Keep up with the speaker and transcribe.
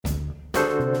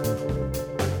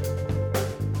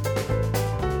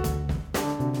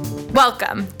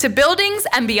Welcome to Buildings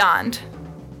and Beyond,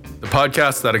 the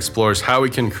podcast that explores how we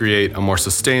can create a more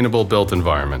sustainable built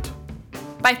environment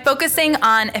by focusing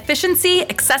on efficiency,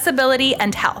 accessibility,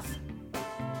 and health.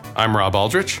 I'm Rob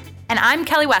Aldrich. And I'm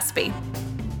Kelly Westby.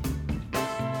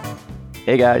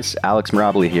 Hey guys, Alex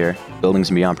Mirabili here, Buildings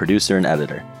and Beyond producer and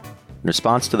editor. In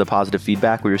response to the positive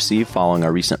feedback we received following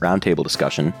our recent roundtable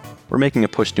discussion, we're making a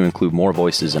push to include more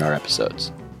voices in our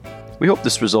episodes. We hope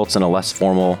this results in a less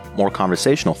formal, more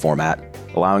conversational format,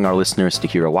 allowing our listeners to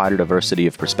hear a wider diversity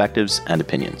of perspectives and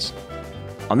opinions.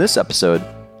 On this episode,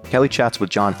 Kelly chats with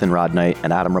Jonathan Rodnight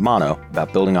and Adam Romano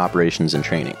about building operations and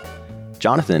training.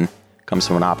 Jonathan comes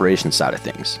from an operations side of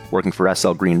things, working for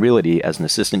SL Green Realty as an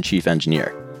assistant chief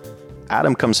engineer.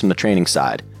 Adam comes from the training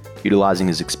side, utilizing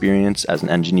his experience as an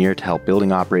engineer to help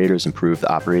building operators improve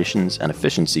the operations and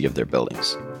efficiency of their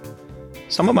buildings.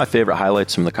 Some of my favorite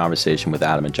highlights from the conversation with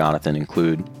Adam and Jonathan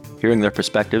include hearing their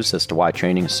perspectives as to why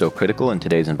training is so critical in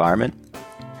today's environment,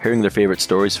 hearing their favorite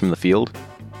stories from the field,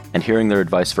 and hearing their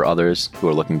advice for others who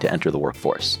are looking to enter the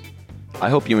workforce. I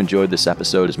hope you enjoyed this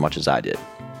episode as much as I did.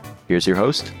 Here's your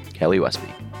host, Kelly Westby.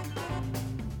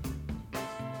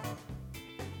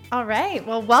 All right.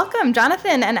 Well, welcome,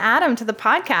 Jonathan and Adam, to the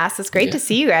podcast. It's great to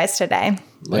see you guys today.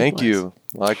 Thank you.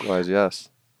 Likewise, yes.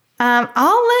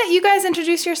 I'll let you guys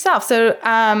introduce yourself. So,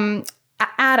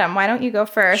 Adam, why don't you go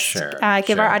first? Sure.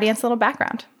 Give our audience a little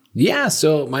background. Yeah,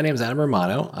 so my name is Adam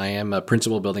Romano. I am a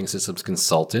principal building systems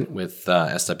consultant with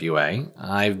SWA.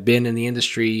 I've been in the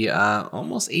industry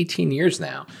almost 18 years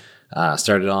now.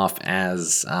 Started off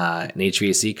as an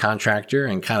HVAC contractor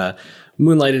and kind of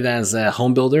moonlighted as a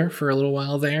home builder for a little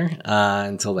while there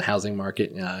until the housing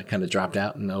market kind of dropped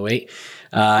out in 2008.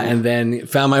 And then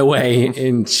found my way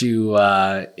into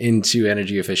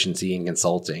energy efficiency and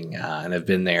consulting, and have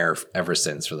been there ever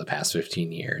since for the past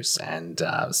 15 years, and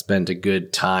spent a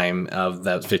good time of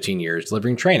those 15 years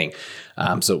delivering training.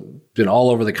 So been all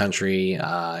over the country,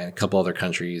 a couple other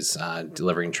countries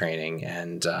delivering training,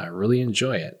 and really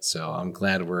enjoy it. So I'm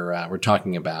glad we're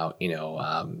talking about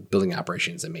building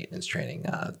operations and maintenance training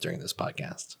during this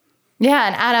podcast. Yeah,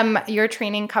 and Adam, your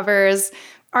training covers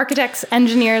architects,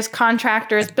 engineers,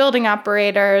 contractors, building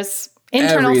operators,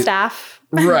 internal staff.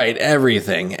 Right,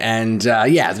 everything. And through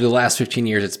the last 15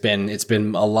 years it's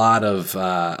been a lot of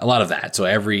that. So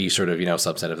every sort of,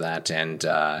 subset of that, and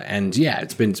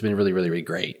it's been really, really, really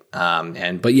great. One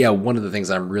of the things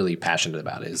I'm really passionate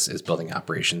about is building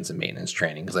operations and maintenance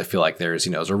training, because I feel like there's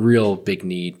a real big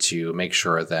need to make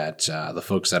sure that the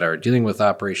folks that are dealing with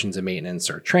operations and maintenance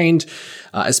are trained,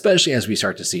 especially as we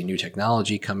start to see new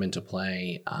technology come into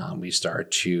play. We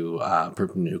start to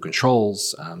put new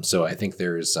controls. So I think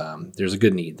there's a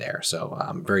good need there. So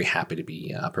I'm very happy to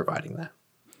be providing that.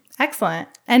 Excellent.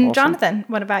 And Awesome. Jonathan,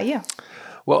 what about you?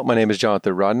 Well, my name is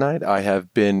Jonathan Rodnight. I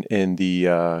have been in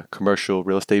the commercial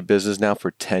real estate business now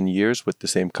for 10 years with the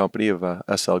same company of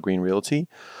SL Green Realty.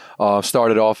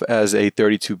 Started off as a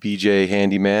 32 BJ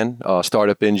handyman,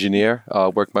 startup engineer,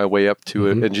 worked my way up to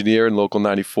an engineer in Local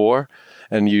 94.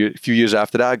 And a few years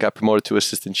after that, I got promoted to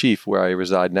assistant chief, where I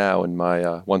reside now in my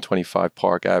 125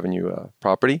 Park Avenue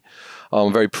property. I'm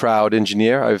a very proud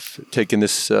engineer. I've taken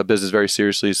this business very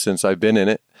seriously since I've been in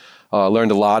it.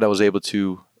 Learned a lot. I was able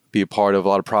to be a part of a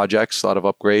lot of projects, a lot of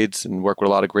upgrades, and work with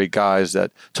a lot of great guys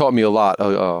that taught me a lot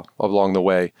along the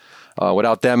way.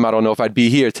 Without them, I don't know if I'd be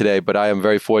here today, but I am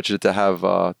very fortunate to have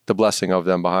the blessing of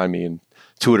them behind me and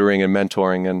tutoring and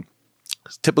mentoring. And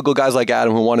typical guys like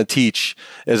Adam who want to teach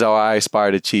is how I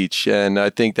aspire to teach. And I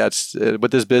think that's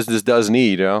what this business does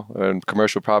need, in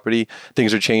commercial property.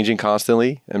 Things are changing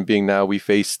constantly. And being now we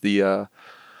face the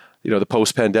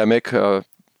post-pandemic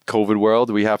COVID world,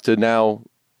 we have to now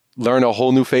learn a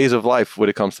whole new phase of life when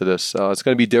it comes to this. It's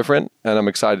going to be different, and I'm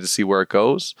excited to see where it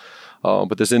goes.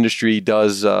 But this industry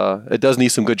does need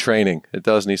some good training. It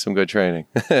does need some good training.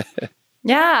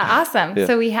 Yeah, awesome. Yeah.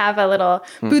 So we have a little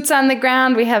boots on the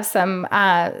ground. We have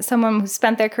someone who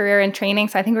spent their career in training.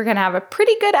 So I think we're going to have a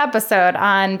pretty good episode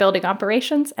on building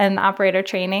operations and operator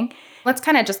training. Let's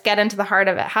kind of just get into the heart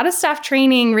of it. How does staff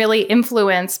training really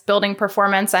influence building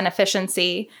performance and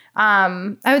efficiency?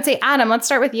 I would say, Adam, let's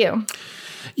start with you.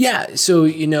 Yeah. So,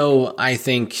 I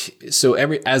think so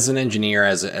as an engineer,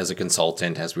 as a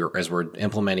consultant, as we're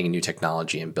implementing new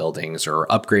technology in buildings or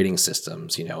upgrading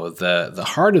systems, the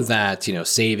heart of that,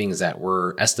 savings that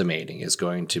we're estimating is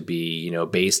going to be,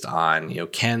 based on,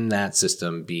 can that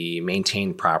system be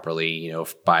maintained properly,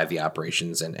 by the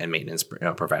operations and maintenance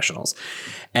professionals.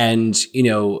 And,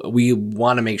 we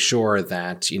want to make sure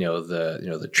that,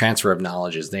 the transfer of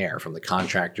knowledge is there from the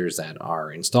contractors that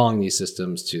are installing these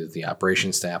systems to the operations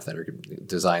operation staff that are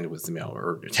designed with,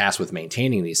 or tasked with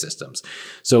maintaining these systems.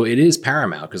 So it is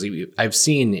paramount, because I've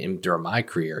seen during my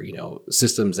career,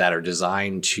 systems that are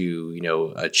designed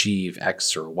to, achieve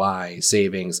X or Y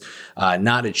savings,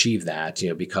 not achieve that,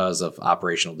 because of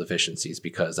operational deficiencies,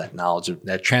 because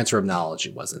that transfer of knowledge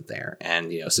wasn't there,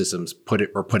 and systems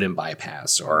put in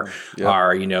bypass, or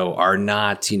are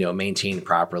not not maintained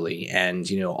properly, and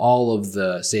all of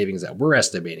the savings that we're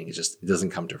estimating, it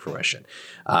doesn't come to fruition.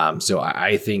 So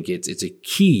I think it's a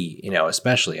key,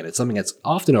 especially, and it's something that's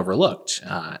often overlooked,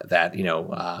 that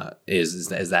is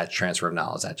that transfer of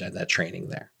knowledge, that training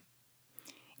there.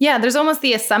 Yeah, there's almost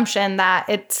the assumption that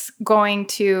it's going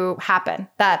to happen,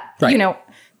 that right.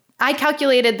 I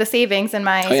calculated the savings in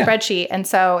my spreadsheet, and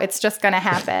so it's just going to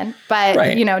happen. But,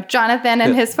 right. Jonathan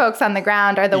and his folks on the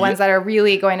ground are the ones that are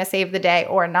really going to save the day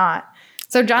or not.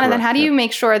 So, Jonathan, how do you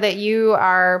make sure that you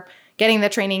are getting the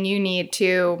training you need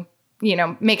to,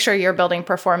 make sure your building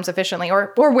performs efficiently?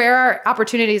 Or where are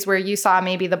opportunities where you saw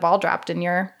maybe the ball dropped in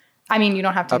your... you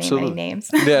don't have to name any names.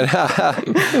 Yeah,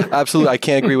 absolutely. I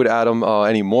can't agree with Adam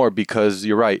anymore, because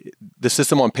you're right. The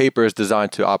system on paper is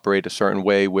designed to operate a certain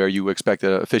way where you expect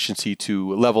the efficiency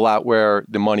to level out where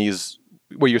the money is,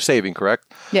 where you're saving,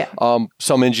 correct? Yeah.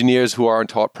 Some engineers who aren't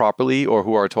taught properly, or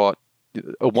who are taught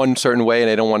one certain way and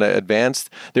they don't want to advance,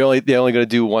 they're only going to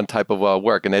do one type of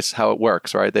work, and that's how it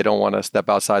works, right? They don't want to step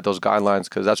outside those guidelines,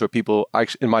 because that's where people,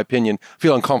 in my opinion,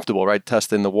 feel uncomfortable, right?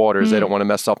 Testing the waters. They don't want to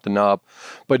mess something up.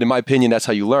 But in my opinion, that's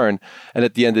how you learn. And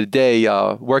at the end of the day,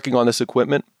 working on this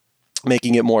equipment,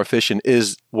 making it more efficient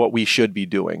is what we should be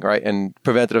doing, right? And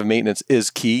preventative maintenance is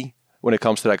key when it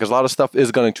comes to that, because a lot of stuff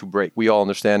is going to break. We all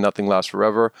understand nothing lasts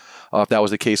forever. If that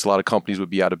was the case, a lot of companies would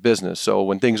be out of business. So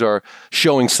when things are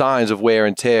showing signs of wear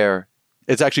and tear,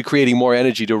 it's actually creating more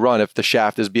energy to run if the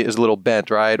shaft is a little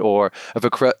bent, right? Or if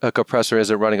a compressor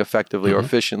isn't running effectively or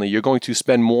efficiently, you're going to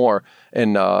spend more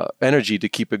in energy to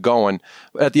keep it going.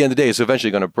 But at the end of the day, it's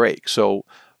eventually going to break. So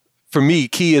for me,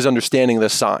 key is understanding the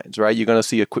signs, right? You're going to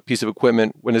see a piece of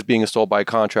equipment when it's being installed by a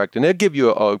contractor, and they'll give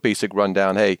you a basic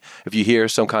rundown. Hey, if you hear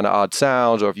some kind of odd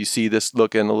sounds, or if you see this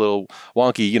looking a little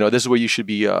wonky, this is where you should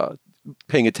be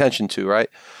paying attention to, right?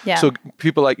 Yeah. So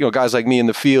people like, guys like me in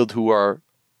the field who are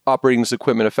operating this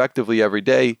equipment effectively every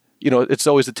day, it's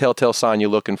always a telltale sign you're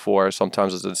looking for.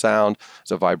 Sometimes it's a sound,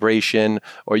 it's a vibration,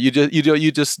 or you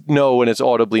just know when it's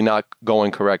audibly not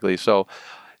going correctly. So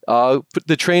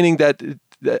the training that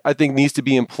I think needs to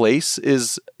be in place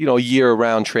is,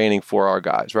 year-round training for our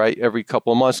guys, right? Every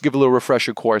couple of months, give a little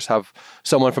refresher course, have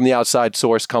someone from the outside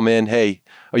source come in. Hey,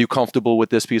 are you comfortable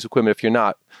with this piece of equipment? If you're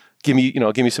not, give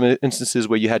me some instances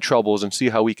where you had troubles, and see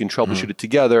how we can troubleshoot it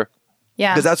together.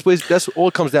 Yeah. Because that's all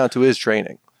it comes down to, is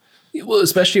training. Well,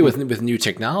 especially with new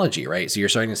technology, right? So you're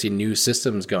starting to see new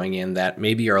systems going in that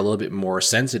maybe are a little bit more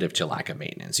sensitive to lack of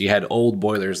maintenance. You had old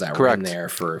boilers that were in there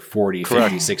for 40,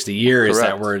 50, 60 years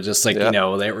that were just like,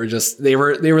 they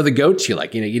were the go-to.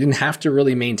 Like, you didn't have to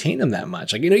really maintain them that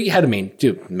much. Like, you had to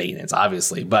do maintenance,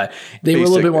 obviously, but they were a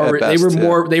little bit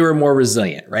more, they were more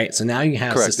resilient, right? So now you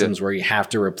have systems where you have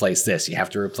to replace this, you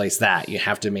have to replace that, you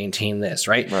have to maintain this,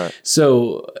 right?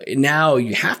 So now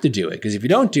you have to do it, because if you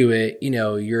don't do it,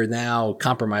 you're now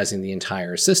compromising the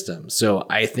entire system. So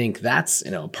I think that's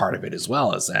part of it as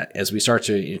well, is that as we start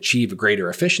to achieve greater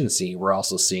efficiency, we're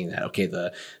also seeing that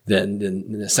the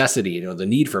necessity, the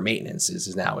need for maintenance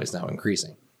is now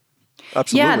increasing.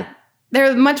 Absolutely. Yeah,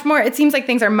 they're much more. It seems like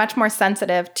things are much more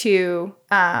sensitive to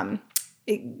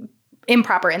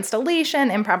improper installation,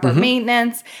 improper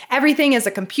maintenance. Everything is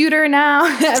a computer now.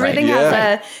 Everything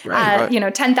has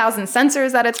 10,000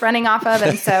 sensors that it's running off of.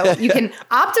 And so you can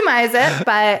optimize it,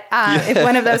 but if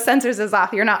one of those sensors is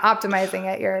off, you're not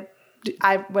optimizing it. You're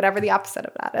whatever the opposite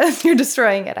of that is. You're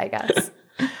destroying it, I guess.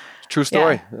 True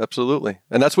story. Yeah. Absolutely.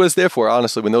 And that's what it's there for,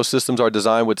 honestly. When those systems are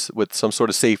designed with some sort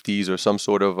of safeties or some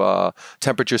sort of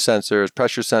temperature sensors,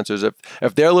 pressure sensors,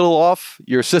 if they're a little off,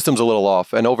 your system's a little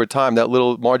off. And over time, that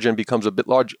little margin becomes a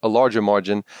larger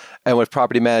margin. And with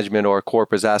property management or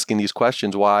corp is asking these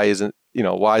questions, why is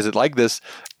it like this?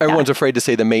 Everyone's afraid to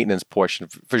say the maintenance portion.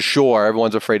 For sure,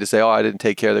 everyone's afraid to say, I didn't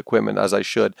take care of the equipment as I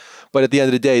should. But at the end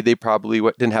of the day, they probably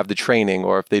didn't have the training,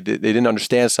 or if they didn't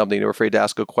understand something, they were afraid to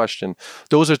ask a question.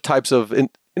 Those are types of,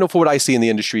 for what I see in the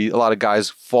industry, a lot of guys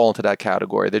fall into that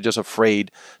category. They're just afraid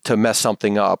to mess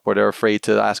something up, or they're afraid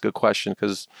to ask a question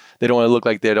because they don't want to look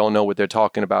like they don't know what they're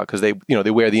talking about, because they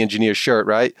wear the engineer's shirt,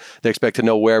 right? They expect to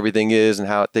know where everything is and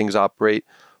how things operate.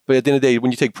 But at the end of the day,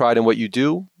 when you take pride in what you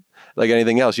do, like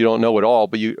anything else, you don't know it all,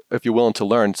 but if you're willing to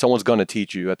learn, someone's going to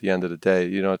teach you at the end of the day.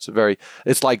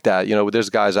 It's like that. There's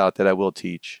guys out there that will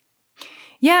teach.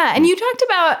 Yeah. And you talked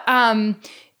about,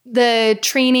 the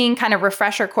training kind of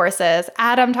refresher courses,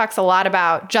 Adam talks a lot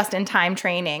about just-in-time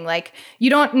training. Like, you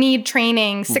don't need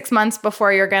training 6 months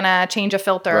before you're going to change a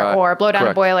filter or blow down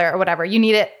a boiler or whatever. You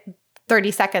need it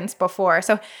 30 seconds before.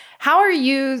 So how are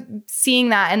you seeing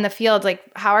that in the field? Like,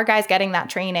 how are guys getting that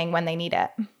training when they need it?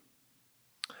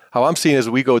 How I'm seeing is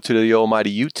we go to the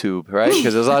almighty YouTube, right?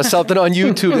 Because there's a lot of something on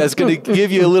YouTube that's going to give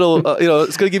you a little,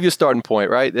 it's going to give you a starting point,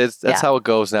 right? That's how it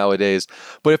goes nowadays.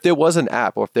 But if there was an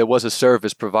app or if there was a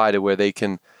service provided where they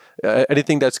can,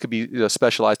 anything that's could be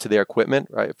specialized to their equipment,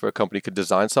 right? If a company could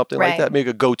design something like that, make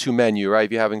a go-to menu, right?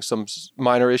 If you're having some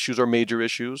minor issues or major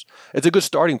issues, it's a good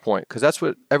starting point because that's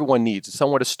what everyone needs. It's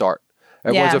somewhere to start.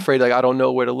 Everyone's afraid, like, I don't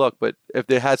know where to look. But if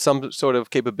they had some sort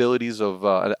of capabilities of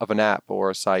an app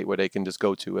or a site where they can just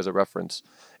go to as a reference,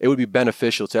 it would be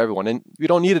beneficial to everyone. And you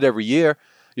don't need it every year.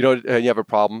 You have a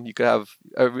problem. You could have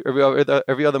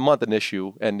every other month an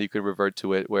issue, and you could revert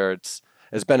to it where it's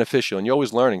beneficial. And you're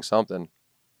always learning something.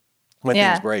 When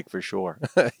things break, for sure.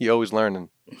 You're always learning.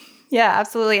 Yeah,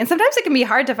 absolutely. And sometimes it can be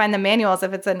hard to find the manuals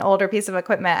if it's an older piece of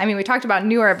equipment. I mean, we talked about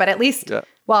newer, but at least,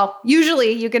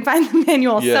 usually you can find the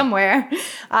manual somewhere.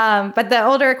 But the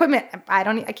older equipment, I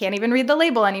can't even read the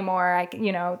label anymore.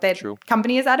 The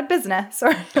company is out of business,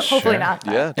 or hopefully not.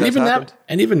 Yeah,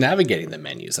 and even navigating the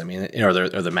menus. I mean, or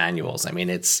the manuals. I mean,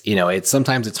 it's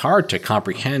sometimes it's hard to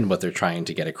comprehend what they're trying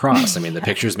to get across. I mean, the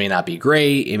pictures may not be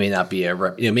great. It may not be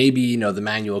maybe the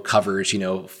manual covers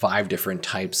 5 different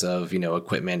types of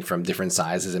equipment from different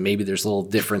sizes, and maybe there's little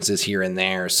differences here and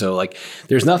there. So like,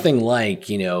 there's nothing like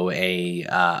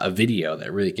a video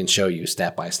that really can show you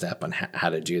step by step on how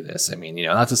to do this. I mean,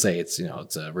 not to say it's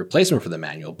it's a replacement for the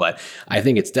manual, but I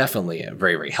think it's definitely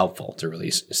very, very helpful to really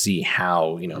see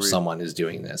how someone is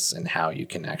doing this and how you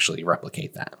can actually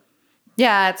replicate that.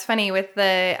 Yeah, it's funny with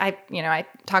I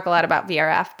talk a lot about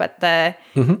VRF, but the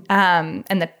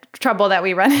and the trouble that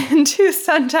we run into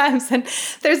sometimes. And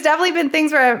there's definitely been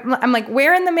things where I'm like,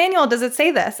 where in the manual does it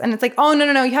say this? And it's like, oh,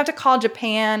 no, you have to call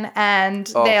Japan and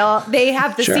they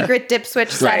have the secret dip switch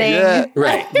setting. Yeah,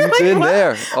 right. It's like, in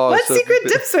there. What secret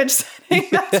dip switch setting?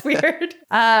 That's weird.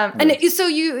 And so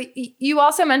you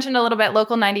also mentioned a little bit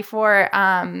Local 94.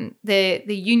 The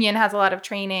union has a lot of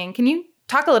training. Can you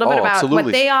talk a little bit about what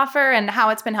they offer and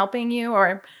how it's been helping you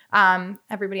or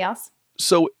everybody else?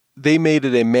 So they made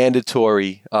it a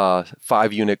mandatory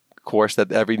 5-unit course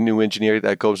that every new engineer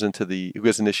that goes into who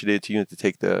has initiated to unit to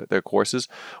take their courses,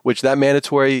 which that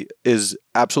mandatory is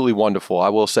absolutely wonderful. I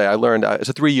will say I learned it's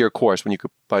a 3-year course when you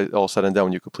could, by all said and done,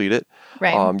 when you complete it.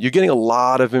 Right. You're getting a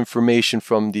lot of information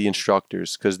from the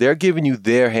instructors because they're giving you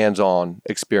their hands-on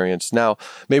experience. Now,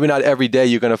 maybe not every day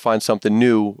you're going to find something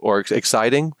new or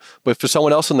exciting, but for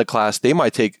someone else in the class, they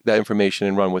might take that information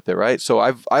and run with it, right? So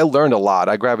I learned a lot.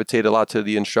 I gravitated a lot to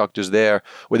the instructors there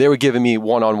where they were giving me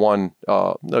one-on-one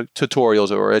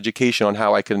tutorials or education on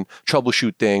how I can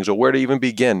troubleshoot things or where to even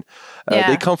begin.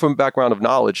 They come from a background of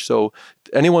knowledge. So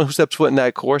anyone who steps foot in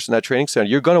that course, in that training center,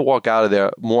 you're going to walk out of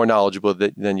there more knowledgeable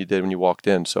than you did when you walked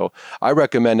in. So I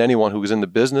recommend anyone who's in the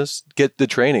business, get the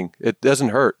training. It doesn't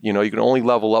hurt. You can only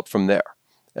level up from there.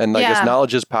 And I guess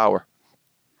knowledge is power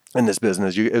in this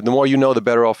business. The more you know, the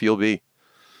better off you'll be.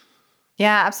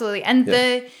 Yeah, absolutely. And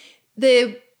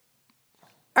the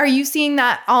are you seeing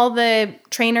that all the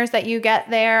trainers that you get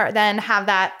there then have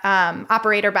that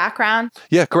operator background?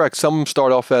 Yeah, correct. Some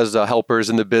start off as helpers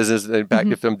in the business,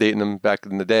 if I'm dating them back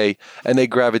in the day, and they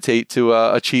gravitate to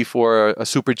a chief or a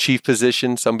super chief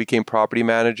position. Some became property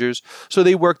managers. So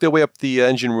they work their way up the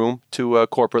engine room to a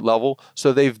corporate level.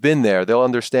 So they've been there. They'll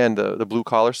understand the blue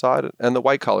collar side and the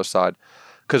white collar side.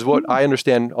 Because what I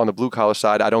understand on the blue collar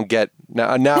side, I don't get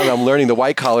now that I'm learning the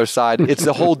white collar side. It's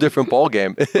a whole different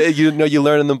ballgame. You're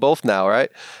learning them both now, right?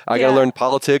 I got to learn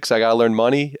politics. I got to learn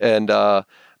money and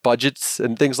budgets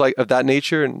and things of that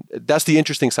nature. And that's the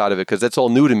interesting side of it because that's all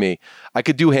new to me. I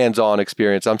could do hands-on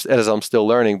experience as I'm still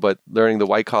learning, but learning the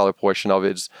white collar portion of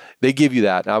it, they give you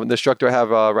that. Now, the instructor I have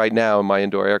right now in my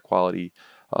indoor air quality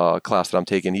class that I'm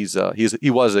taking, he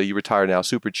retired now,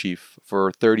 super chief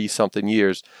for 30-something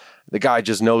years. The guy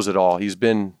just knows it all. He's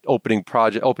been opening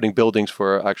buildings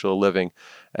for actual living,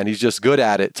 and he's just good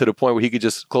at it to the point where he could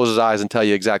just close his eyes and tell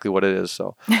you exactly what it is.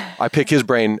 So I pick his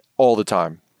brain all the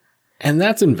time. And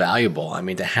that's invaluable. I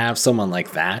mean, to have someone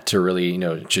like that to really,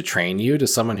 to train you, to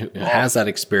someone who has that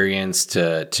experience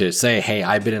to say, hey,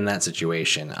 I've been in that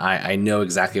situation. I know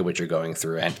exactly what you're going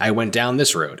through. And I went down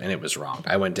this road and it was wrong.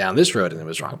 I went down this road and it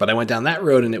was wrong. But I went down that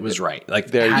road and it was right.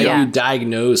 Like, how do you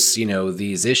diagnose,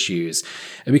 these issues?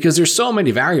 And because there's so many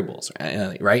variables,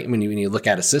 right? When you look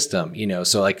at a system,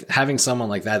 so like having someone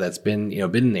like that that's been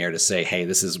there to say, hey,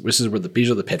 these are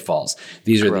the pitfalls.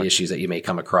 These are the issues that you may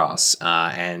come across.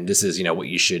 And this is, what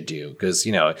you should do. Because,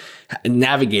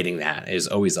 navigating that is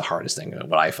always the hardest thing,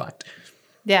 what I find.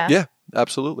 Yeah. Yeah,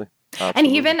 absolutely. And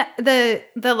even the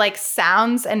like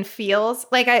sounds and feels,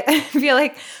 like I feel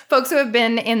like folks who have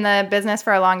been in the business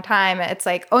for a long time, it's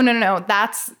like, oh, no,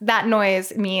 that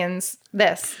noise means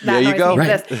this. That noise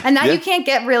means this. And that you can't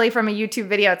get really from a YouTube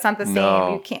video. It's not the same.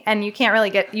 No.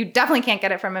 You definitely can't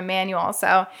get it from a manual.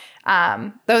 So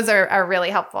those are really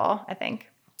helpful, I think.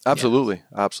 Absolutely.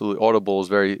 Audible is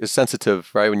very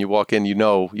sensitive, right? When you walk in,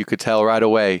 you could tell right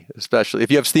away, especially if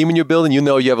you have steam in your building, you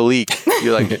have a leak.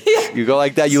 You're like, you go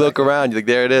like that, you look around, you're like,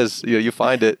 there it is. You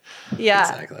find it. Yeah.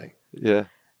 Exactly. Yeah.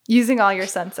 Using all your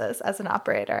senses as an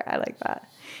operator. I like that.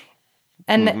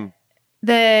 And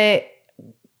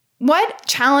what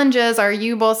challenges are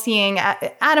you both seeing?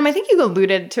 Adam, I think you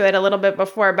alluded to it a little bit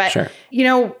before, but sure.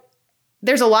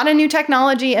 There's a lot of new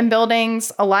technology in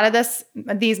buildings, a lot of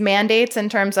these mandates in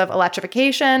terms of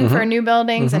electrification for new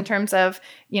buildings, in terms of,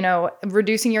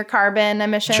 reducing your carbon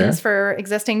emissions for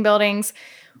existing buildings.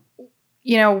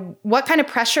 What kind of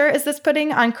pressure is this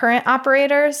putting on current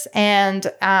operators,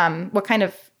 and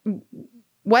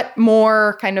what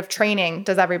more kind of training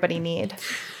does everybody need?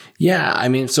 Yeah, I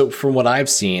mean, so from what I've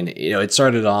seen, it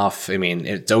started off,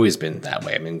 it's always been that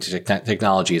way.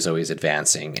 Technology is always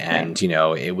advancing. And,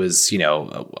 it was,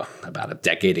 about a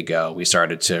decade ago, we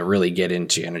started to really get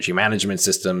into energy management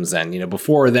systems. And,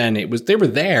 before then, they were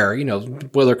there,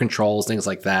 boiler controls, things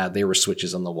like that. They were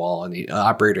switches on the wall. And the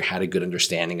operator had a good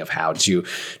understanding of how to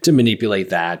manipulate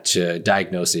that, to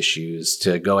diagnose issues,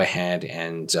 to go ahead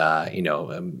and,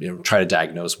 try to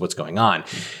diagnose what's going on.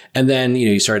 And then,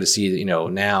 you started to see,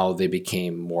 now they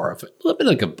became more of a little bit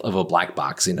like of a black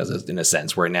box, in a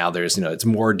sense, where now there's, it's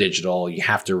more digital. You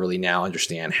have to really now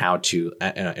understand how to,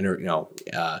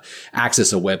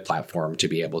 access a web platform to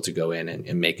be able to go in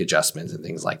and make adjustments and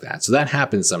things like that. So that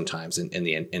happens sometimes in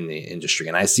the industry.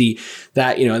 And I see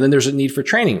that, and then there's a need for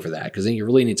training for that, because then you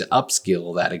really need to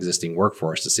upskill that existing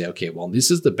workforce to say, okay, well,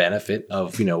 this is the benefit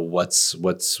of,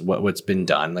 what's been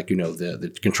done. Like,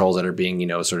 the controls that are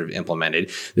being, sort of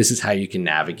implemented. This is how you can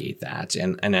navigate that.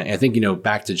 And I think,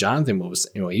 back to Jonathan,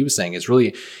 what he was saying is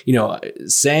really,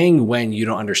 saying when you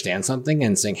don't understand something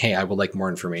and saying, hey, I would like more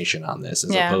information on this,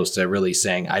 as opposed to really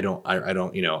saying, I know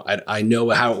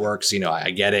how it works,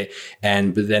 I get it.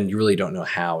 But then you really don't know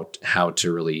how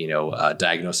to really,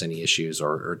 diagnose any issues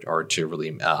or to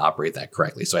really operate that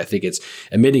correctly. So I think it's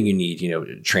admitting you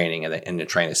need, training and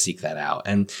trying to seek that out.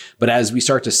 But as we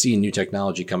start to see new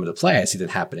technology come into play, I see that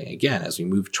happening again, as we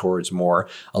move towards more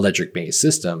electric-based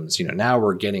systems. Now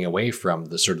we're getting away from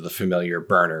the sort of the familiar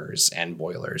burners and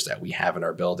boilers that we have in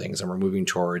our buildings, and we're moving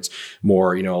towards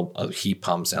more, heat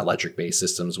pumps and electric-based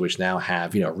systems, which now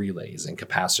have, relays and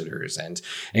capacitors and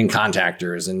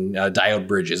contactors and diode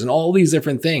bridges and all these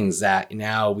different things that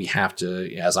now we have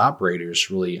to, as operators,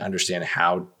 really understand,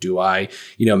 how do I,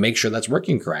 make sure that's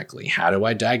working correctly? How do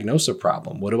I diagnose a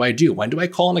problem? What do I do? When do I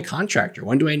call in a contractor?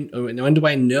 When do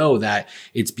I know that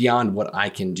it's beyond what I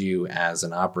can do as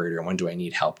an operator? And when do I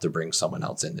need help to bring someone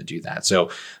else in to do that? So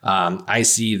I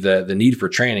see the need for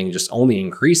training just only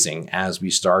increasing as we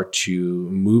start to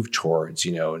move towards,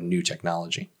 new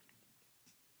technology.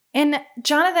 And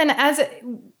Jonathan, as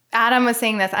Adam was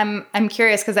saying this, I'm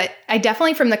curious, because I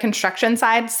definitely, from the construction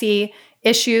side, see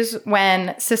issues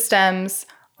when systems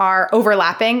are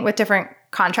overlapping with different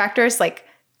contractors, like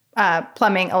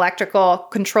plumbing, electrical,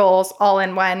 controls, all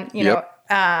in one.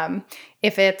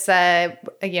 If it's a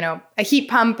heat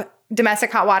pump,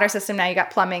 domestic hot water system, now you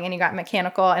got plumbing and you got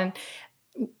mechanical. And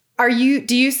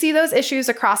do you see those issues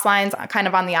across lines kind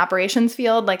of on the operations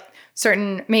field? Like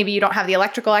maybe you don't have the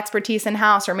electrical expertise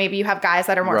in-house, or maybe you have guys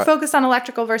that are more focused on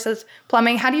electrical versus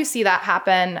plumbing. How do you see that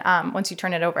happen once you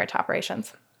turn it over to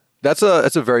operations? That's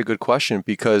a very good question,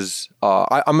 because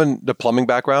I'm in the plumbing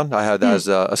background. I had that as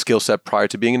a skill set prior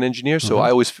to being an engineer. So I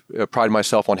always pride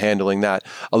myself on handling that.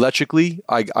 Electrically,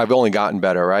 I've only gotten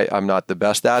better, right? I'm not the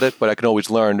best at it, but I can always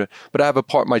learn. But I have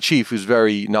my chief who's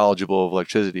very knowledgeable of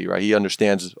electricity, right? He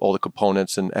understands all the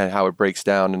components and how it breaks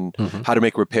down and how to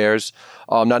make repairs.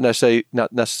 Not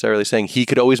necessarily saying he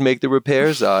could always make the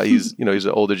repairs. He's an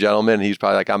older gentleman. He's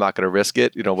probably like, I'm not going to risk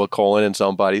it. We'll call in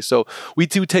somebody. So we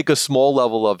do take a small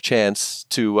level of chance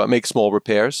to make small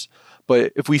repairs.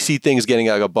 But if we see things getting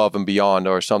like above and beyond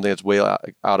or something that's way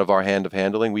out of our hand of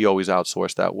handling, we always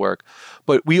outsource that work.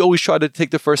 But we always try to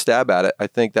take the first stab at it. I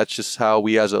think that's just how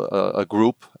we as a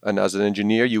group and as an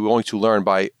engineer, you're going to learn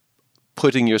by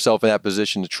putting yourself in that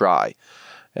position to try.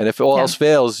 And if all else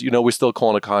fails, we're still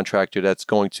calling a contractor that's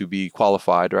going to be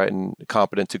qualified, right, and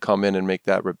competent to come in and make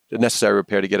that necessary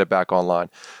repair to get it back online.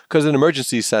 Because in an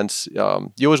emergency sense,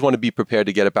 you always want to be prepared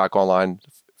to get it back online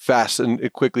fast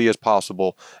and quickly as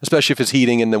possible, especially if it's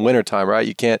heating in the wintertime, right?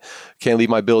 You can't leave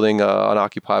my building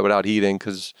unoccupied without heating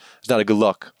because it's not a good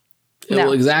look. No.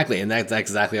 Well, exactly, and that's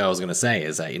exactly what I was going to say.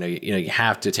 Is that you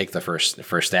have to take the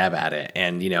first stab at it,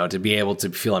 and to be able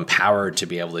to feel empowered to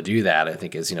be able to do that, I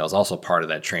think is also part of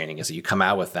that training. Is that you come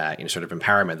out with that sort of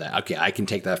empowerment that okay, I can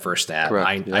take that first stab.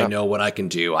 I know what I can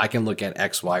do. I can look at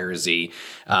X, Y, or Z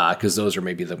because those are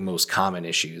maybe the most common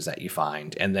issues that you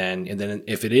find. And then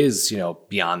if it is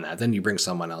beyond that, then you bring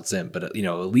someone else in. But at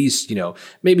least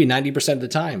maybe 90% of the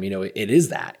time it is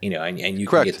that and you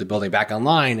can get the building back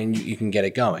online and you can get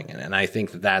it going. And I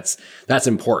think that's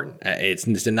important. It's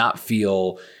to not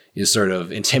feel sort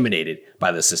of intimidated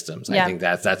by the systems. I think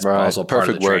that's also part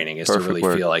of the training is to really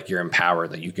feel like you're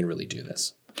empowered that you can really do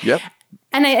this. Yep.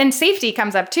 And safety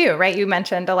comes up too, right? You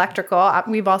mentioned electrical.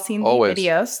 We've all seen the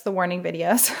warning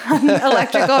videos on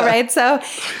electrical, right? So,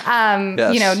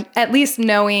 at least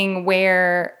knowing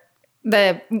where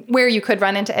you could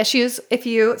run into issues if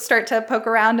you start to poke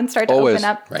around and start to open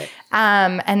up. Right.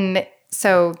 And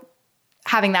so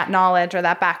having that knowledge or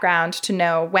that background to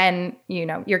know when,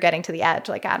 you're getting to the edge,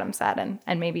 like Adam said,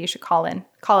 and maybe you should call a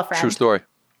friend. True story.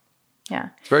 Yeah.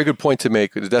 It's a very good point to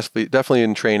make. It's definitely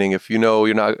in training. If you're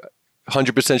not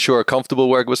 100% sure or comfortable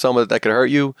working with someone that could hurt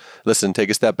you, listen,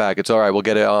 take a step back. It's all right. We'll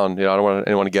get it on. I don't want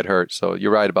anyone to get hurt. So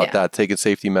you're right about that. Taking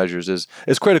safety measures is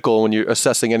critical when you're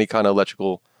assessing any kind of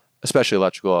especially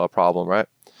electrical problem, right?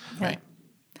 Yeah. Right.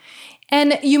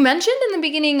 And you mentioned in the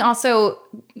beginning also,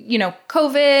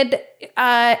 COVID,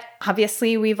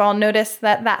 obviously we've all noticed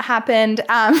that happened.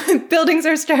 Buildings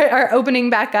are opening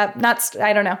back up.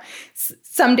 I don't know.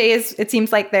 Some days it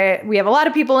seems like we have a lot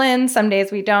of people in, some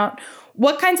days we don't.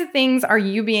 What kinds of things are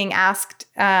you being asked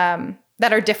that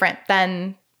are different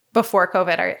than before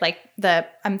COVID? Or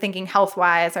I'm thinking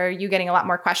health-wise, are you getting a lot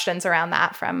more questions around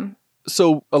that from?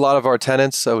 So a lot of our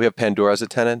tenants, we have Pandora as a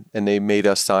tenant, and they made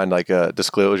us sign like a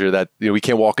disclosure that we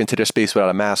can't walk into their space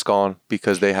without a mask on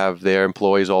because they have their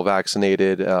employees all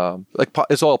vaccinated.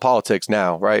 It's all politics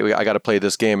now, right? I got to play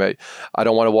this game. I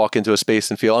don't want to walk into a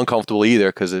space and feel uncomfortable either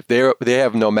because if they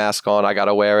have no mask on, I got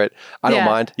to wear it. I don't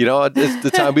mind. It's the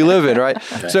time we live in, right?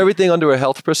 Okay. So everything under a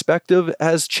health perspective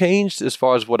has changed as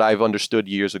far as what I've understood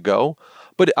years ago.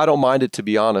 But I don't mind it, to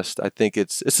be honest. I think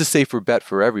it's a safer bet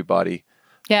for everybody.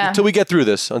 Yeah. Until we get through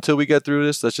this,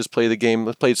 let's just play the game.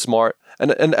 Let's play it smart.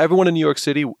 And everyone in New York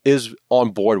City is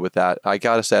on board with that. I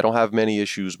got to say, I don't have many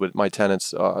issues with my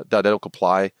tenants that don't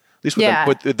comply, at least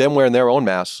with them wearing their own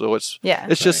masks. So it's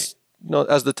just,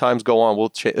 as the times go on,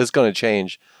 it's going to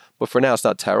change. But for now, it's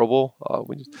not terrible.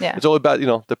 It's all about,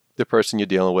 the person you're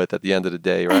dealing with at the end of the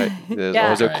day, right? As long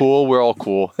as they're cool, we're all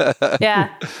cool. Yeah.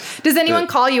 Does anyone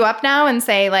call you up now and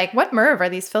say, what MERV are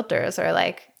these filters? Or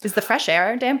is the fresh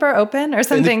air damper open or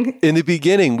something? In the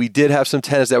beginning, we did have some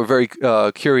tenants that were very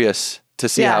curious to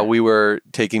see how we were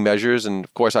taking measures. And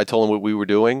of course, I told them what we were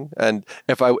doing. And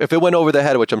if it went over their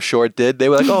head, which I'm sure it did, they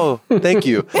were like, "Oh, thank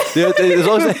you."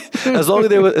 As long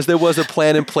as there was a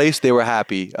plan in place, they were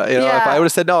happy. If I would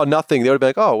have said nothing, they would have been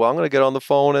like, "Oh, well, I'm going to get on the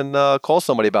phone and call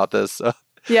somebody about this."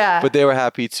 But they were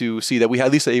happy to see that we had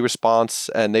at least a response,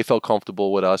 and they felt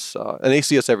comfortable with us. And they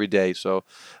see us every day, so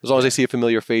as long as they see a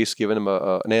familiar face giving them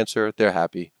an answer, they're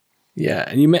happy. Yeah,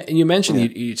 and you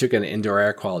mentioned you took an indoor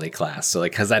air quality class. So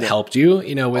has that helped you,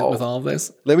 with all of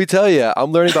this? Let me tell you,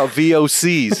 I'm learning about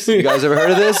VOCs. You guys ever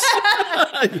heard of this?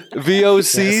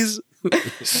 VOCs.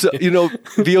 Yes. So,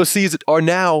 VOCs are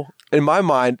now, in my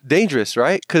mind, dangerous,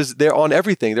 right? Because they're on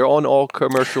everything. They're on all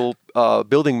commercial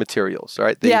building materials,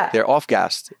 right? They're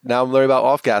off-gassed. Now I'm learning about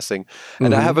off-gassing.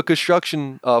 And I have a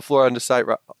construction floor on the site.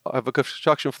 I have a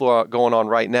construction floor going on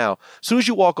right now. As soon as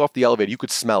you walk off the elevator, you could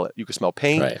smell it. You could smell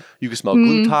paint. Right. You could smell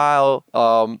glue tile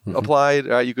applied.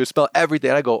 Right? You could smell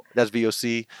everything. And I go, that's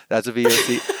VOC. That's a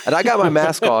VOC. And I got my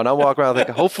mask on. I walk around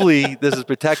thinking, hopefully this is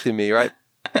protecting me, right?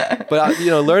 But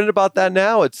learning about that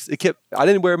now, I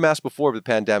didn't wear a mask before the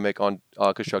pandemic on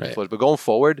construction floors, but going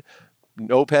forward,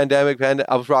 no pandemic,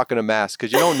 I was rocking a mask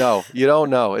because you don't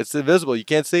know. It's invisible. You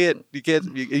can't see it. You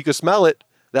can smell it.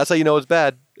 That's how you know it's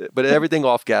bad. but everything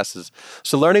off gases.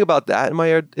 So learning about that in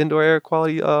my indoor air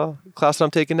quality class that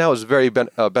I'm taking now is very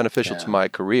beneficial to my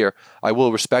career. I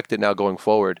will respect it now going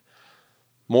forward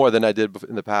more than I did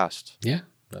in the past. Yeah,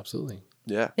 absolutely.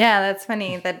 Yeah. Yeah, that's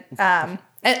funny that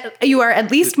you are at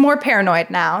least more paranoid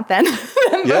now than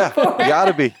before. You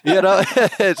gotta be.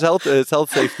 It's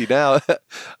health safety now.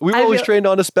 We were always trained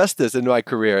on asbestos in my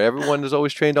career. Everyone is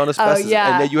always trained on asbestos,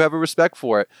 and then you have a respect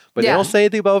for it. But they don't say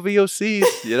anything about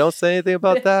VOCs. You don't say anything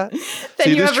about that.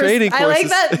 Then you have training courses. I like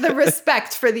that, the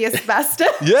respect for the asbestos.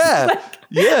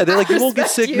 Yeah, they're like, you won't get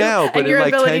sick now, but in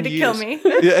like 10 years. Kill me.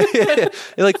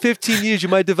 In like 15 years, you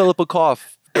might develop a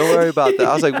cough. Don't worry about that.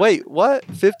 I was like, wait, what?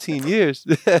 15 years?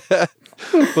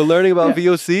 But learning about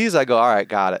VOCs, I go, all right,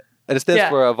 got it. And it stands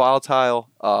for a volatile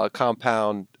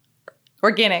compound.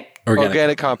 Organic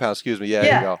compound, excuse me.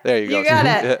 Yeah, there you go. You got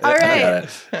it. All right.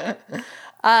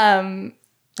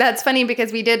 That's funny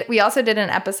because we also did an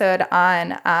episode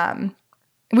on,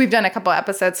 we've done a couple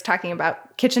episodes talking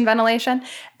about kitchen ventilation,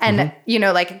 and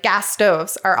like gas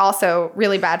stoves are also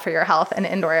really bad for your health and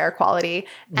indoor air quality.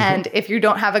 And if you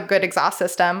don't have a good exhaust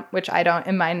system, which I don't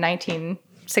in my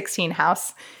 1916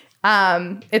 house,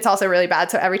 it's also really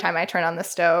bad. So every time I turn on the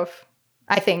stove,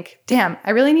 I think, damn,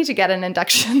 I really need to get an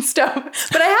induction stove,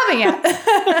 but I haven't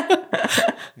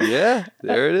yet. Yeah,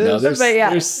 there it is. No,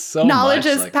 there's so knowledge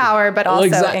much, is power, but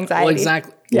also anxiety.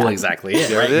 Well, exactly.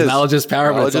 Yeah, right. Knowledge is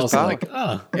power, but it's also like,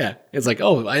 it's like,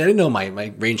 I didn't know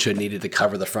my rain hood needed to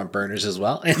cover the front burners as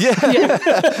well.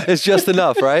 It's just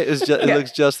enough, right? It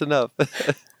looks just enough.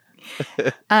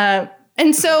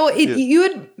 And so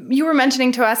you were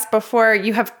mentioning to us before,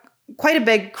 you have quite a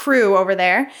big crew over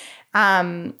there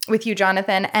with you,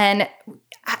 Jonathan. And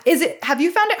have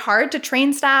you found it hard to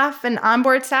train staff and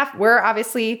onboard staff? We're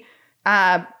obviously,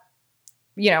 the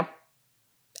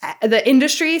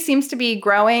industry seems to be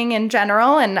growing in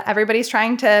general, and everybody's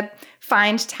trying to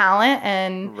find talent.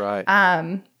 And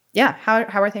how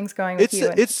are things going with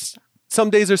you? Some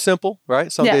days are simple,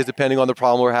 right? Some days, depending on the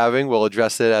problem we're having, we'll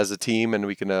address it as a team and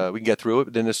we can get through it.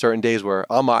 But then there's certain days where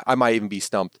I might even be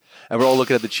stumped, and we're all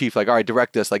looking at the chief like, all right,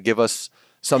 direct us, like give us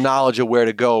some knowledge of where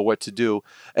to go, what to do.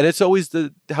 And it's always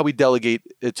how we delegate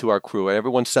it to our crew. And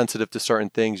everyone's sensitive to certain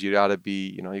things. You got to be,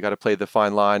 you got to play the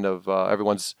fine line of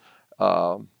everyone's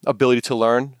ability to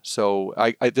learn. So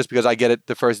I just because I get it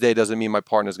the first day doesn't mean my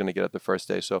partner's going to get it the first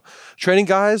day. So training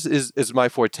guys is my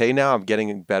forte now. I'm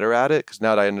getting better at it because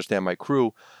now that I understand my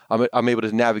crew, I'm able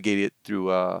to navigate it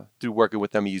through working with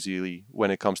them easily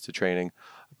when it comes to training.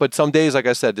 But some days, like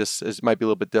I said, this might be a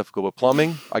little bit difficult with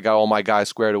plumbing. I got all my guys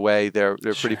squared away. They're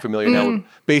pretty familiar now with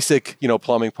basic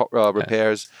plumbing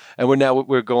repairs, and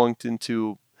we're going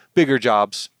into bigger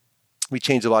jobs. We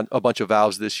changed a bunch of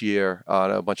valves this year,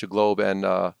 a bunch of globe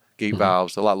and gate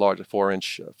valves, a lot larger,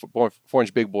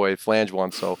 4-inch big boy flange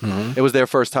one. So it was their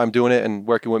first time doing it, and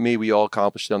working with me, we all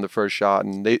accomplished it on the first shot,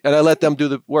 and I let them do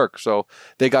the work. So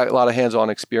they got a lot of hands-on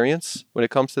experience when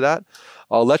it comes to that.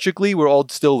 Electrically, we're all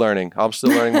still learning. I'm still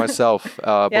learning myself,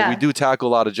 but we do tackle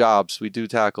a lot of jobs. We do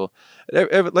tackle,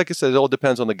 like I said, it all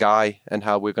depends on the guy and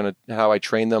how I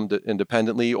train them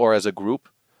independently or as a group.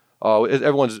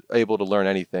 Everyone's able to learn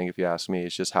anything, if you ask me.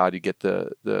 It's just how do you get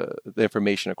the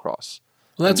information across.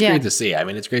 Well, that's great to see. I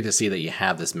mean, it's great to see that you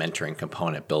have this mentoring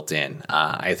component built in.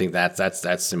 I think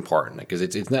that's important because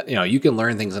it's not, you can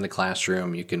learn things in a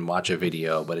classroom, you can watch a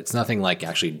video, but it's nothing like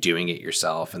actually doing it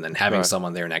yourself and then having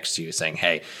someone there next to you saying,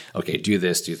 "Hey, okay, do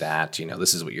this, do that.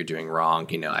 This is what you're doing wrong."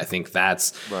 I think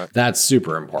that's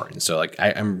super important. So, like,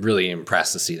 I'm really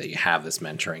impressed to see that you have this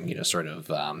mentoring, sort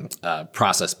of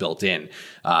process built in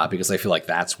because I feel like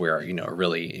that's where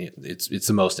really it's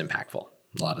the most impactful.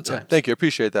 A lot of times. Thank you. I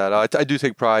appreciate that. I do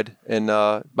take pride in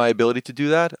my ability to do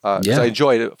that. Because I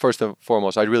enjoy it, first and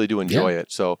foremost. I really do enjoy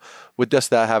it. So with just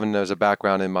that, having as a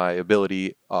background in my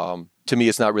ability, to me,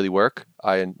 it's not really work.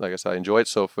 Like I said, I enjoy it.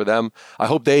 So for them, I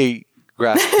hope they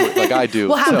grasp it like I do.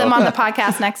 We'll have them on the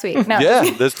podcast next week. No. Yeah,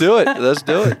 let's do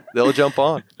it. They'll jump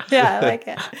on. Yeah, I like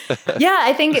it. Yeah,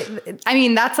 I think,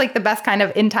 that's like the best kind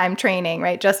of in-time training,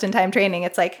 right? Just in-time training.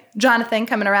 It's like Jonathan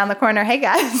coming around the corner. Hey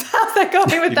guys, how's that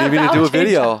going with that? You need me to do a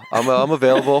video. I'm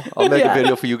available. I'll make a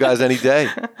video for you guys any day.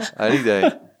 Any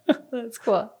day. That's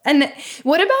cool. And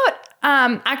what about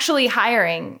actually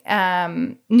hiring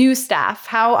new staff?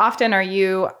 How often are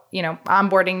you,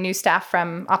 onboarding new staff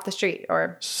from off the street?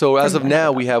 So as of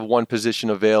now, we have one position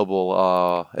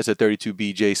available. It's a 32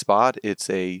 BJ spot. It's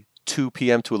a 2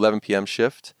 p.m. to 11 p.m.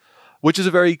 shift, which is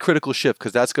a very critical shift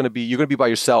because you're going to be by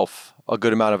yourself a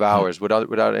good amount of hours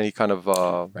without any kind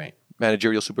of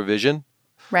managerial supervision.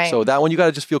 Right. So that one, you got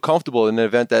to just feel comfortable in the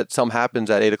event that something happens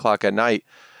at 8 o'clock at night.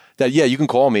 that, yeah, you can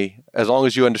call me as long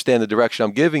as you understand the direction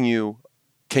I'm giving you.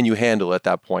 Can you handle it at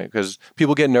that point? Because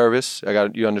people get nervous.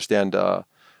 You understand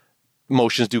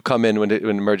emotions do come in when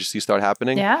emergencies start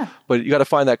happening. Yeah. But you got to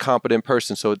find that competent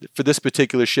person. So for this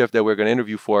particular shift that we're going to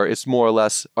interview for, it's more or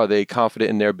less, are they confident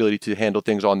in their ability to handle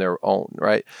things on their own,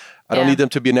 right? I don't need them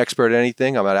to be an expert at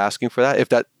anything. I'm not asking for that. If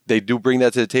that they do bring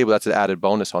that to the table, that's an added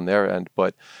bonus on their end.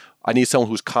 But I need someone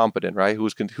who's competent, right?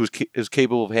 Who's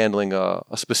capable of handling a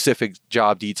specific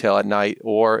job detail at night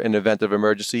or an event of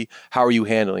emergency. How are you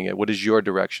handling it? What is your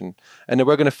direction? And then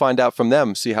we're going to find out from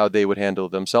them, see how they would handle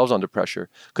themselves under pressure,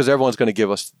 because everyone's going to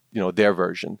give us, their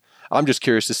version. I'm just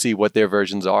curious to see what their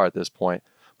versions are at this point.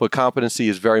 But competency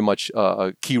is very much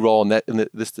a key role in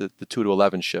the 2 to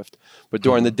 11 shift. But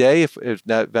during the day, if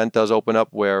that event does open up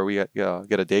where we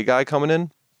get a day guy coming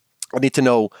in, I need to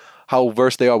know how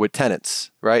versed they are with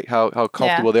tenants, right? How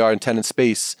comfortable they are in tenant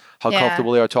space, how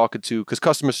comfortable they are talking to, because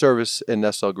customer service in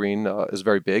SL Green is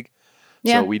very big.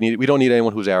 Yeah. So we don't need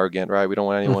anyone who's arrogant, right? We don't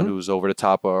want anyone who's over the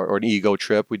top or an ego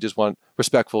trip. We just want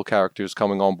respectful characters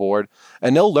coming on board,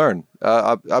 and they'll learn.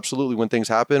 Absolutely, when things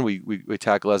happen, we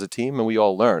tackle as a team, and we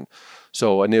all learn.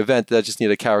 So in the event that I just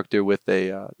need a character with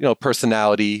a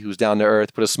personality, who's down to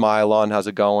earth, put a smile on, how's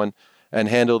it going, and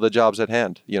handle the jobs at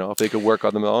hand. If they could work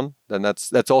on their own, then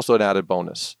that's also an added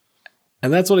bonus.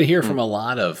 And that's what I hear from a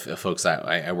lot of folks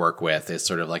I work with, is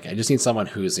sort of like, I just need someone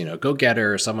who's,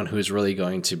 go-getter, someone who's really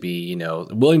going to be,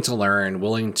 willing to learn,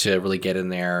 willing to really get in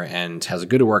there and has a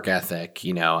good work ethic,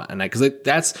 and because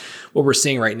that's what we're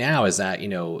seeing right now is that,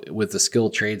 with the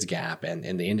skilled trades gap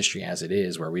and the industry as it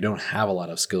is, where we don't have a lot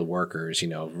of skilled workers,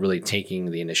 really taking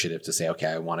the initiative to say, okay,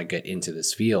 I want to get into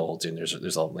this field, and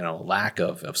there's a lack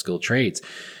of skilled trades.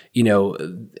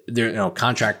 There,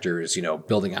 contractors,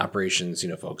 building operations,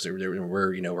 folks,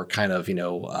 we're kind of,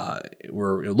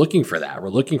 we're looking for that. We're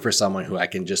looking for someone who I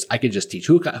could just teach.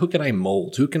 Who can I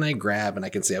mold? Who can I grab? And I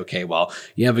can say, okay, well,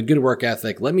 you have a good work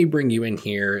ethic. Let me bring you in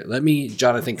here. Let me,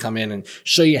 Jonathan, come in and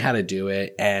show you how to do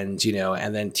it. And,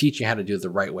 and then teach you how to do it the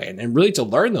right way. And really to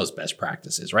learn those best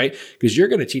practices, right? Because you're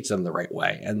going to teach them the right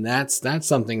way. And that's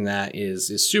something that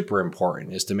is super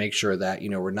important, is to make sure that,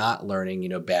 we're not learning,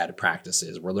 bad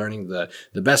practices. We're learning the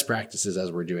best practices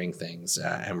as we're doing things,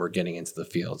 and we're getting into the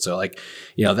field. So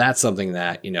that's something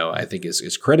that, I think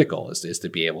is critical, is to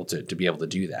be able to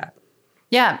do that.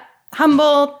 Yeah.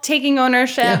 Humble, taking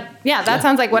ownership. Yeah. That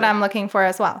sounds like what I'm looking for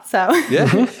as well. So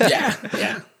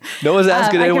yeah. No one's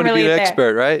asking anyone to be an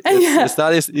expert, right? It's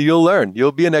not, you'll learn.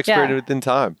 You'll be an expert within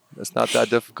time. It's not that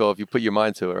difficult if you put your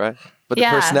mind to it, right? But the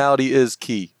personality is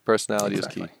key. Personality is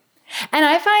key. And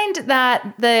I find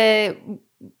that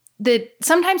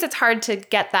sometimes it's hard to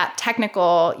get that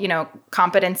technical,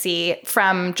 competency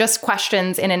from just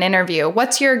questions in an interview.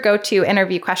 What's your go-to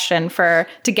interview question to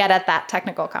get at that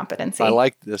technical competency? I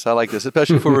like this,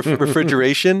 especially for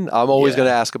refrigeration. I'm always going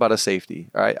to ask about a safety.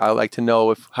 All right, I like to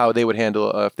know how they would handle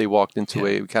if they walked into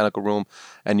a mechanical room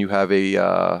and you have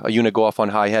a unit go off on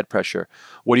high head pressure.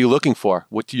 What are you looking for?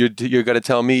 What you're going to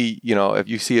tell me? If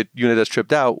you see a unit that's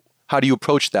tripped out, how do you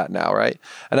approach that now, right?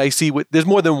 And I see there's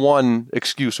more than one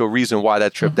excuse or reason why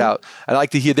that tripped out. And I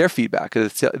like to hear their feedback,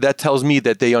 because that tells me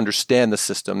that they understand the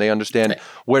system. They understand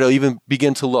where to even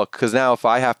begin to look. Because now if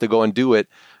I have to go and do it,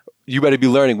 you better be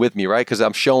learning with me, right? Because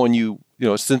I'm showing you,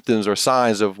 symptoms or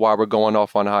signs of why we're going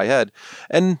off on high head.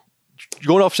 And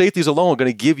going off safeties alone are going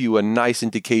to give you a nice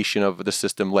indication of the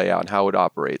system layout and how it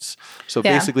operates. So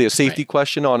basically a safety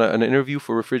question on an interview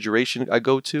for refrigeration I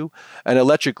go to, and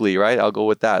electrically, right? I'll go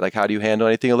with that. Like, how do you handle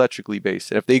anything electrically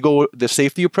based? And if they go the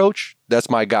safety approach, that's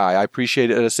my guy. I appreciate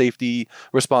it, a safety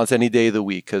response any day of the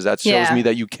week, because that shows me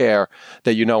that you care,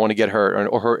 that you don't want to get hurt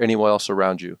or hurt anyone else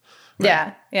around you.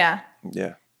 Right? Yeah.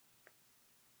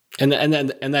 And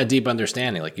that deep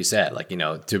understanding, like you said,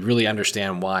 to really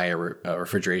understand why a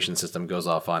refrigeration system goes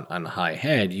off on high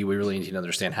head, you really need to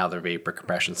understand how the vapor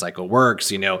compression cycle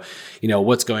works.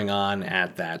 What's going on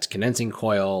at that condensing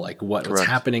coil, what's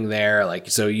happening there.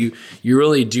 So you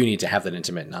really do need to have that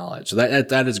intimate knowledge. So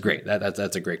that is great.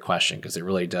 That's a great question, because it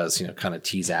really does kind of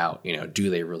tease out do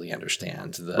they really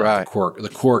understand the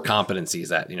core competencies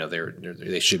that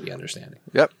they should be understanding.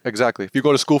 Yep, exactly. If you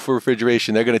go to school for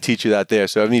refrigeration, they're going to teach you that there.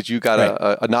 So I mean, you got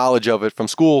a knowledge of it from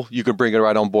school, you can bring it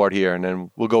right on board here, and then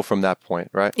we'll go from that point,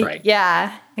 right? Right.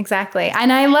 Yeah, exactly.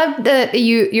 And I love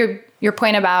your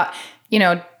point about,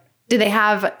 do they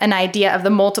have an idea of the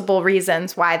multiple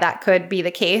reasons why that could be the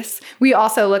case? We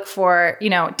also look for,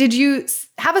 did you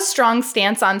have a strong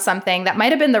stance on something that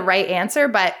might have been the right answer,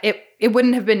 but it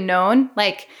wouldn't have been known.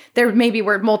 Like there maybe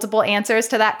were multiple answers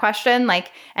to that question.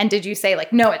 Like, and did you say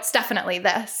like, no, it's definitely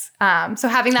this. So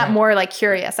having that more like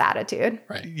curious attitude.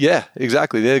 Right. Yeah,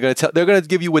 exactly. They're going to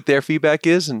give you what their feedback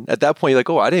is. And at that point, you're like,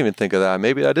 oh, I didn't even think of that.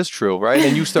 Maybe that is true. Right.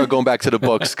 And you start going back to the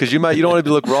books because you don't want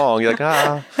to look wrong. You're like,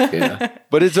 Yeah.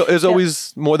 But there's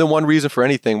always more than one reason for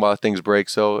anything while things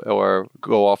break. or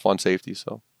go off on safety.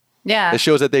 So. Yeah. It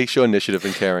shows that they show initiative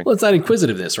and caring. Well, it's that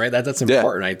inquisitiveness, right? That's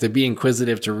important, right? To be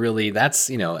inquisitive, to really, that's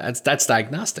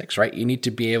diagnostics, right? You need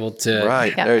to be able to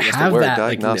have that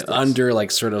like under like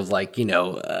sort of like,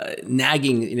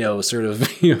 nagging, sort of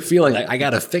feeling like I got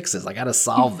to fix this, I got to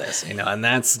solve this, and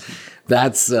that's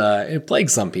it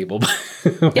plagues some people,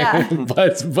 yeah.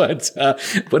 but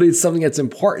it's something that's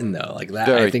important though. Like that,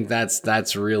 I think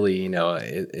that's really,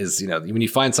 is when you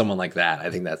find someone like that,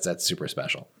 I think that's super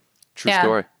special. True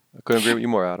story. I couldn't agree with you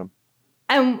more, Adam.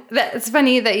 And it's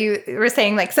funny that you were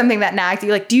saying like something that nagged you.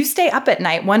 Like, do you stay up at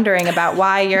night wondering about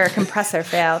why your compressor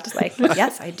failed? Like,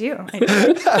 yes, I do. In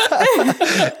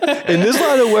this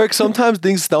line of work, sometimes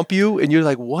things stump you and you're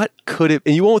like, what could it?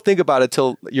 And you won't think about it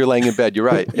till you're laying in bed. You're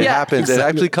right. It happens. Exactly. It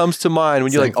actually comes to mind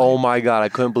when you're like, oh my God, I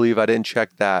couldn't believe I didn't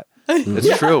check that.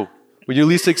 It's true. When you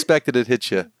least expected it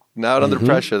hits you. Not under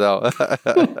pressure though.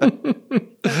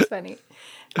 That's funny.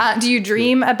 Do you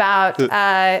dream about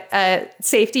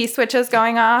safety switches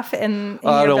going off in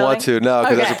your I don't building? want to, no,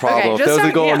 because that's a problem. If those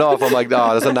are going off, I'm like,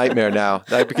 oh, that's a nightmare now.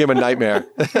 That became a nightmare.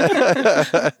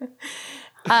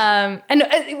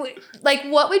 Like,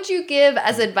 what would you give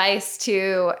as advice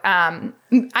to,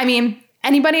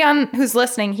 anybody who's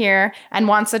listening here and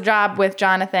wants a job with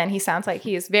Jonathan? He sounds like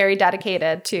he's very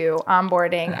dedicated to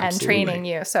onboarding and training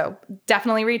you. So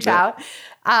definitely reach out.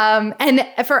 And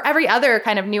for every other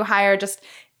kind of new hire, just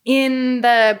in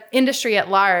the industry at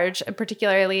large,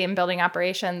 particularly in building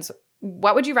operations,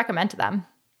 what would you recommend to them?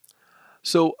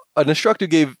 So an instructor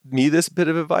gave me this bit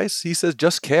of advice. He says,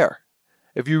 just care.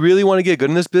 If you really want to get good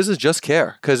in this business, just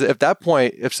care. Because at that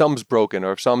point, if something's broken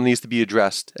or if something needs to be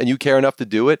addressed and you care enough to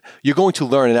do it, you're going to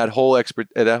learn in that whole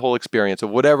experience of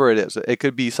whatever it is. It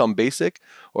could be some basic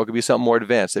or it could be something more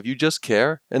advanced. If you just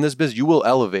care in this business, you will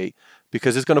elevate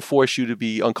because it's going to force you to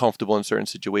be uncomfortable in certain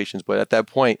situations. But at that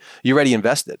point, you're already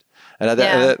invested. And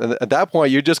at that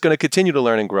point, you're just going to continue to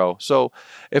learn and grow. So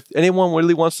if anyone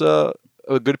really wants a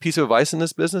good piece of advice in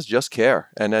this business, just care.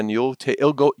 And then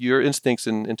your instincts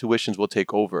and intuitions will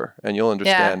take over and you'll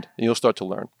understand and you'll start to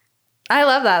learn. I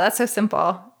love that. That's so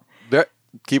simple.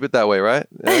 Keep it that way, right?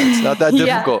 It's not that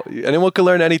difficult. Anyone can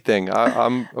learn anything.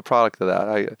 I'm a product of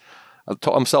that.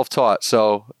 I'm self-taught.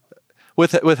 So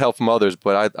with help from others,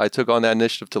 but I took on that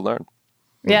initiative to learn.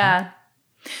 Yeah.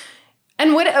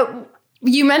 And what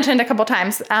you mentioned a couple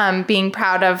times being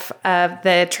proud of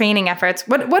the training efforts.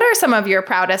 What are some of your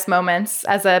proudest moments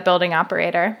as a building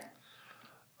operator?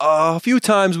 A few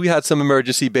times we had some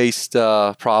emergency-based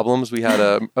problems. We had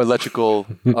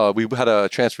we had a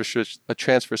transfer switch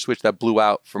that blew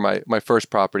out for my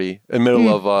first property in the middle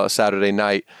of a Saturday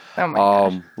night. Oh my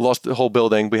gosh. Lost the whole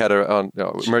building. We had an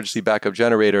emergency backup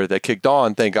generator that kicked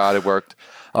on. Thank God it worked.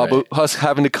 But us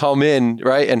having to come in,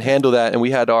 right, and handle that. And we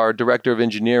had our director of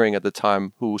engineering at the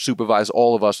time who supervised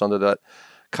all of us under that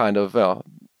kind of,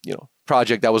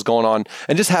 project that was going on.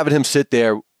 And just having him sit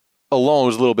there alone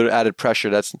was a little bit of added pressure.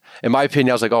 That's, in my opinion,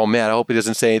 I was like, oh man, I hope he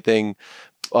doesn't say anything,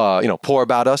 poor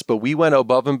about us. But we went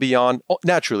above and beyond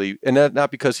naturally. And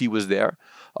not because he was there.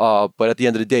 But at the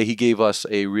end of the day, he gave us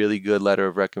a really good letter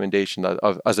of recommendation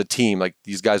as a team. Like,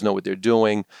 these guys know what they're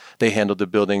doing. They handled the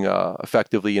building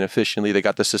effectively and efficiently. They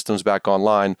got the systems back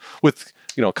online with,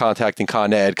 contacting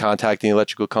Con Ed, contacting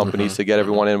electrical companies to get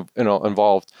everyone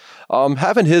involved.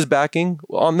 Having his backing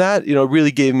on that,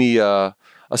 really gave me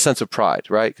a sense of pride,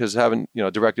 right? Because having,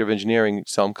 director of engineering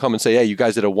come and say, hey, you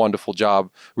guys did a wonderful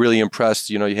job, really impressed,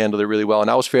 you handled it really well. And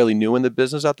I was fairly new in the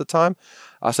business at the time.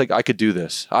 I was like, I could do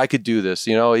this.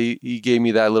 He gave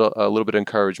me that a little bit of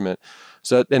encouragement.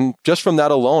 So, and just from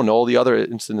that alone, all the other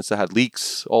incidents that had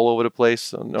leaks all over the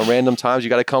place, random times, you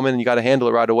got to come in and you got to handle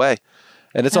it right away.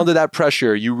 And it's under that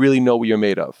pressure, you really know what you're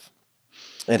made of.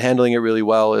 And handling it really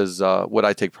well is what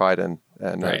I take pride in.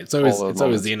 And right. It's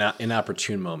always the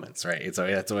inopportune moments, right? It's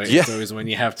always when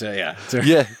you have to,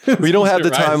 we don't have the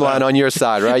timeline on your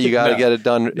side, right? You got to get it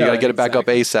done. You got to get it back up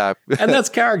ASAP. And that's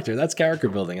character. That's character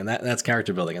building, and that's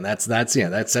character building, and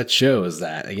that shows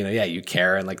that you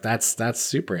care, and like that's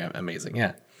super amazing.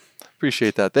 Yeah.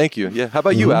 Appreciate that. Thank you. Yeah. How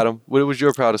about you, Adam? What was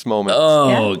your proudest moment?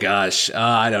 Oh gosh,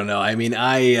 I don't know. I mean,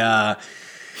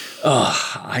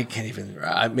 I can't even.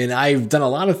 I mean, I've done a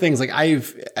lot of things. Like I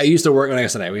used to work. Like I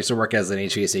said, I used to work as an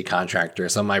HVAC contractor.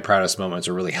 Some of my proudest moments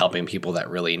are really helping people that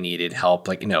really needed help.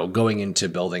 Like going into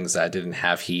buildings that didn't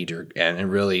have heat,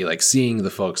 and really like seeing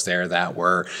the folks there that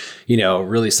were,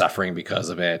 really suffering because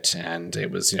of it. And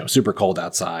it was super cold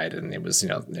outside, and it was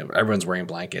everyone's wearing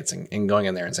blankets, and going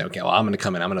in there and saying, okay, well, I'm going to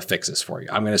come in. I'm going to fix this for you.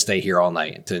 I'm going to stay here all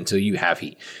night until you have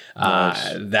heat.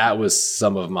 Nice. That was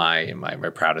some of my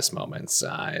proudest moments.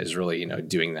 Is really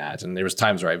doing that. And there was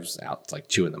times where I was out like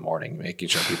 2 a.m, making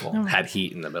sure people had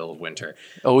heat in the middle of winter.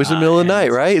 Always in the middle of the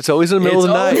night, right? It's always in the middle of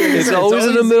the night. It's always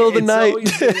in the middle of the night.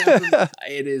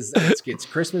 It is. It's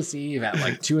Christmas Eve at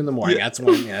like 2 a.m. That's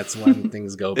when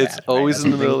things go bad. It's always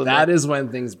in the middle of the night. That is when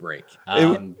things break.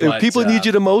 If people need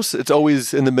you the most, it's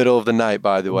always in the middle of the night,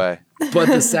 by the way. But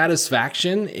the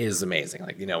satisfaction is amazing.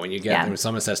 Like, when you get when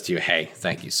someone says to you, hey,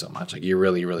 thank you so much. Like you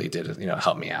really, really did,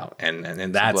 help me out. And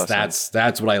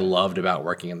that's what I loved about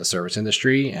working in the service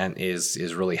industry, and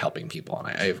is really helping people.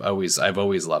 And I've always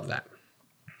loved that.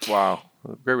 Wow.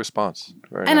 Great response.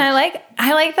 Very and nice.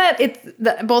 I like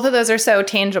that both of those are so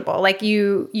tangible. Like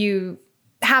you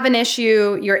have an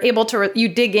issue, you're able to, you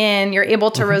dig in, you're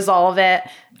able to resolve it.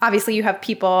 Obviously, you have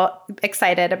people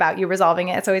excited about you resolving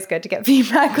it. It's always good to get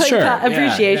feedback like that,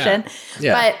 appreciation.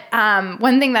 Yeah. But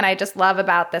one thing that I just love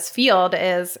about this field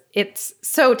is it's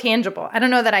so tangible. I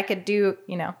don't know that I could do,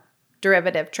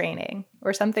 derivative training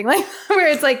or something like that, where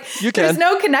it's like there's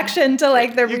no connection to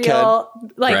like the real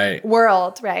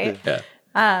world, right?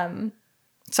 Yeah.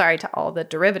 Sorry to all the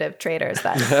derivative traders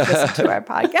that listen to our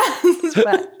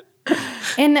podcast,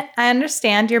 and I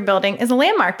understand your building is a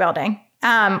landmark building.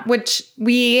 Which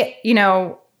we,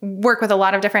 work with a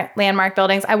lot of different landmark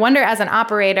buildings. I wonder, as an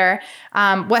operator,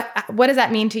 what does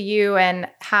that mean to you, and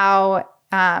how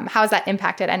has that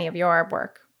impacted any of your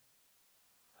work?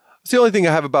 It's the only thing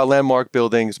I have about landmark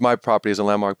buildings. My property is a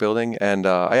landmark building, and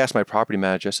I asked my property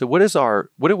manager. I said,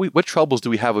 "What troubles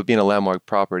do we have with being a landmark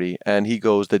property?" And he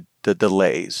goes, "The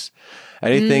delays.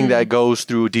 Anything that goes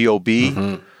through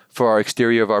DOB." For our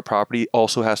exterior of our property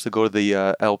also has to go to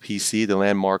the LPC, the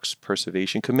Landmarks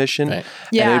Preservation Commission. Right.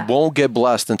 Yeah. And it won't get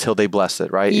blessed until they bless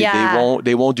it, right? Yeah.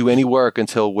 They won't do any work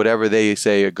until whatever they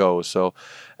say it goes. So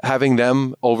having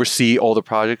them oversee all the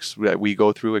projects that we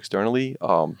go through externally,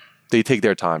 they take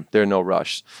their time. They're in no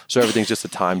rush. So everything's just a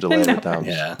time delay with them.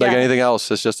 Yeah. Like anything else,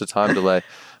 it's just a time delay.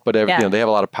 But they have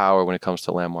a lot of power when it comes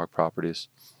to landmark properties.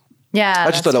 Yeah.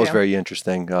 I just thought that was very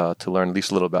interesting to learn at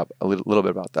least a little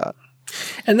bit about that.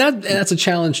 And that's a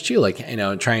challenge too, like,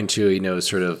 trying to,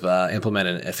 sort of implement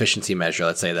an efficiency measure.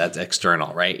 Let's say that's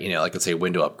external, right? Like let's say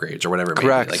window upgrades or whatever.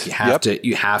 Correct. Like you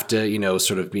have to,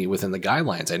 sort of be within the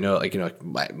guidelines. I know, like,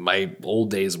 my old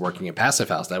days working in Passive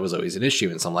House, that was always an issue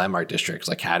in some landmark districts.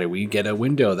 Like, how do we get a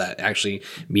window that actually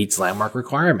meets landmark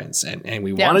requirements? And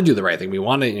we want to do the right thing. We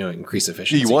want to, increase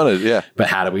efficiency. You want it, yeah. But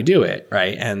how do we do it,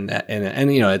 right? And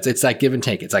it's that give and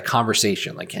take. It's that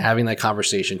conversation, like having that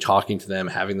conversation, talking to them,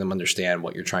 having them understand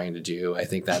what you're trying to do. I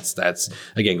think that's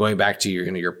again, going back to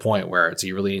your point where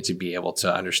you really need to be able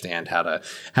to understand how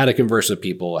to converse with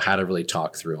people, how to really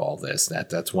talk through all this.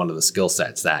 That's one of the skill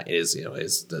sets that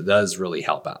does really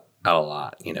help out a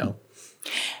lot,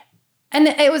 And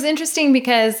it was interesting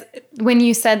because when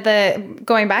you said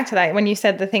going back to that, when you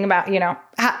said the thing about,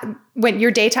 when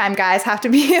your daytime guys have to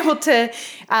be able to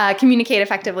communicate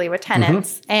effectively with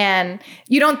tenants, and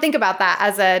you don't think about that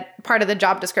as a part of the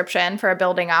job description for a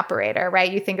building operator,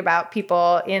 right? You think about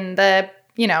people in the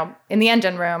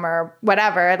engine room or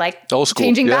whatever, like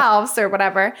changing valves or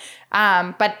whatever.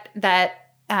 But that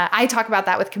I talk about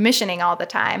that with commissioning all the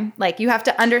time. Like, you have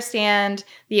to understand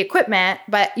the equipment,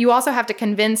 but you also have to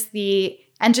convince the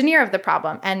engineer of the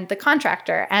problem and the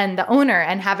contractor and the owner,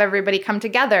 and have everybody come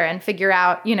together and figure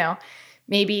out,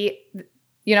 maybe,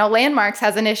 Landmarks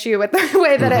has an issue with the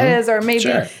way that it is, or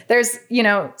maybe there's,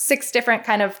 6 different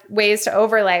kind of ways to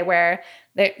overlay where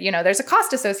there's a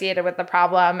cost associated with the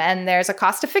problem, and there's a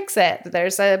cost to fix it.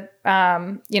 There's a,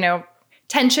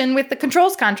 tension with the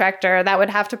controls contractor that would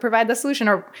have to provide the solution,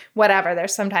 or whatever.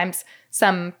 There's sometimes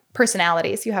some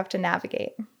personalities you have to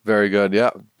navigate. Very good. Yeah.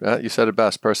 You said it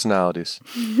best. Personalities.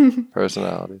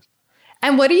 Personalities.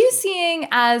 And what are you seeing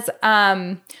as,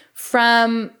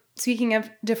 from, speaking of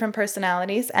different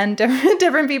personalities and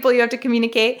different people you have to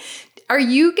communicate, are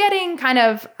you getting kind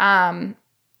of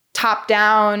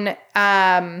top-down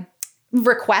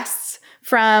requests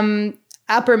from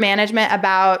upper management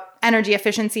about energy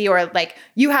efficiency, or like,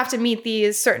 you have to meet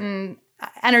these certain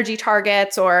energy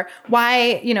targets, or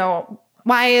why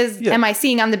am I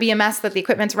seeing on the BMS that the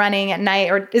equipment's running at night?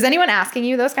 Or is anyone asking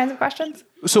you those kinds of questions?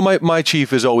 So my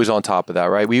chief is always on top of that,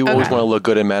 right? We always want to look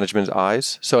good in management's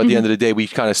eyes. So at the end of the day, we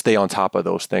kind of stay on top of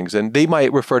those things. And they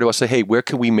might refer to us, say, hey, where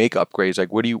can we make upgrades?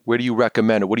 Like, where do you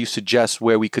recommend, or what do you suggest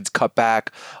where we could cut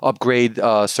back, upgrade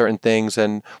certain things?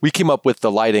 And we came up with the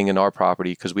lighting in our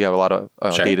property because we have a lot of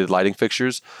dated lighting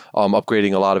fixtures.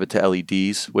 Upgrading a lot of it to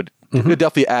LEDs would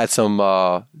definitely add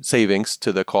some savings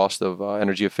to the cost of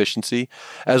energy efficiency,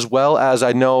 as well as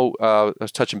I know I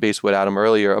was touching base with Adam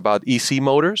earlier about EC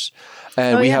motors,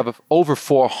 and we have over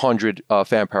 400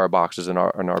 fan power boxes in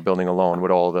our building alone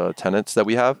with all the tenants that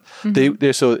we have.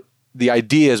 So the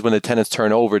idea is when the tenants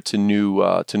turn over to new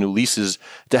leases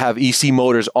to have EC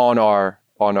motors on our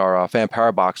fan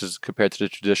power boxes compared to the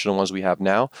traditional ones we have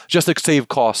now, just to save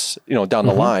costs, down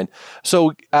the line.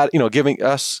 So, giving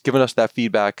us that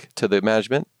feedback to the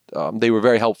management, they were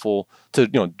very helpful to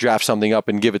draft something up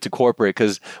and give it to corporate,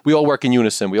 because we all work in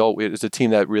unison. It's a team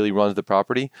that really runs the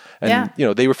property, and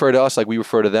they refer to us like we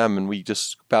refer to them, and we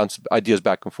just bounce ideas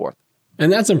back and forth.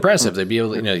 And that's impressive to be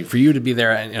able to, for you to be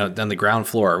there, on the ground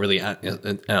floor, really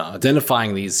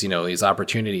identifying these, these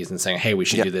opportunities and saying, hey, we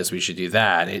should do this, we should do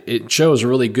that. It shows a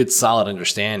really good, solid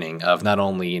understanding of not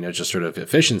only, just sort of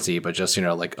efficiency, but just,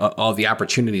 like all the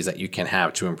opportunities that you can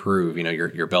have to improve,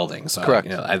 your building. So, correct.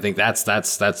 I think that's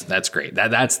great.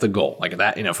 That's the goal. Like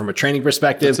that, from a training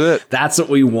perspective, that's what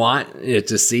we want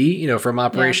to see, from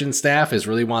operations staff, is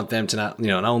really want them to not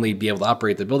only be able to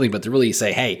operate the building, but to really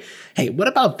say, hey, what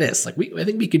about this? Like I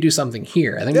think we could do something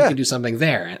here. I think we could do something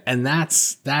there. And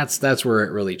that's where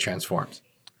it really transforms.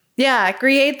 Yeah,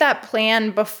 create that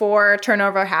plan before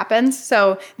turnover happens.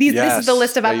 So this is the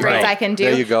list of upgrades I can do.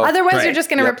 There you go. Otherwise, you're just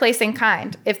going to replace in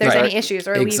kind if there's any issues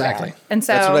or leave it. And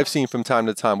so that's what I've seen from time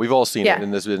to time. We've all seen it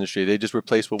in this industry. They just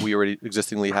replace what we already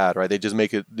existingly had, right? They just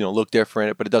make it look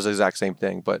different, but it does the exact same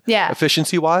thing. But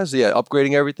efficiency-wise,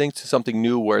 upgrading everything to something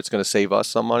new where it's going to save us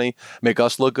some money, make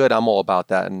us look good, I'm all about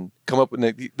that. And come up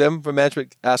with them for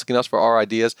management asking us for our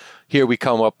ideas. Here we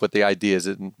come up with the ideas,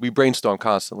 and we brainstorm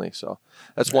constantly. So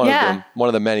that's one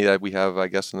of the many that we have, I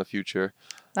guess, in the future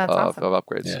of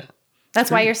upgrades. Yeah. That's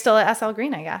why you're still at SL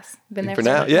Green, I guess. Been there for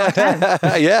now.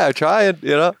 Trying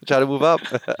to move up.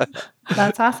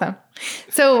 That's awesome.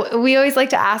 So we always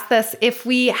like to ask this: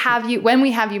 when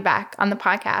we have you back on the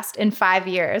podcast in 5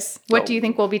 years, what do you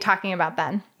think we'll be talking about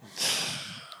then?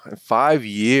 In 5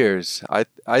 years,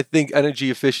 I think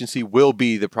energy efficiency will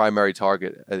be the primary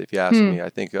target, if you ask me. I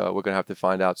think we're going to have to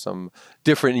find out some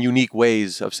different and unique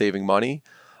ways of saving money.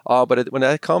 But when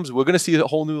that comes, we're going to see a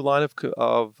whole new line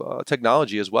of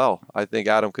technology as well. I think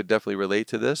Adam could definitely relate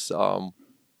to this. I'm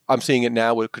seeing it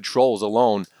now with controls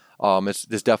alone. It's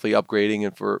definitely upgrading,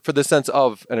 and for the sense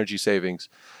of energy savings.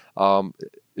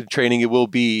 Training, it will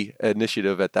be an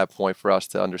initiative at that point for us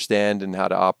to understand and how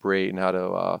to operate and how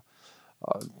to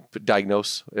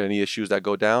diagnose any issues that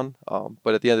go down.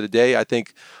 But at the end of the day, I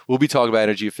think we'll be talking about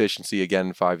energy efficiency again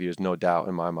in 5 years, no doubt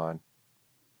in my mind.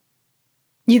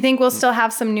 You think we'll still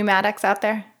have some pneumatics out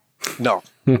there? No,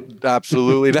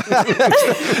 absolutely not.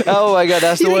 Oh my God,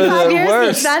 that's one of the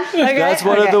worst. That's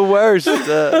one of the worst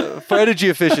for energy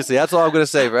efficiency. That's all I'm going to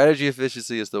say. For energy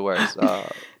efficiency is the worst.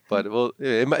 But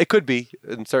it could be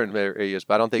in certain areas,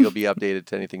 but I don't think it'll be updated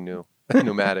to anything new.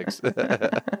 Pneumatics.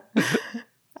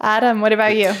 Adam, what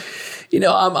about you?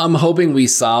 I'm hoping we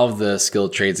solve the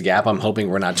skilled trades gap. I'm hoping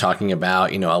we're not talking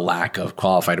about, a lack of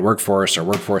qualified workforce or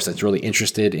workforce that's really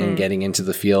interested in getting into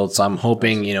the field. So I'm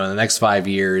hoping, in the next 5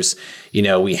 years,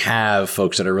 we have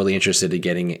folks that are really interested in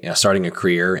getting, starting a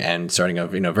career and starting a,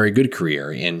 very good career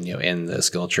in the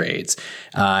skilled trades.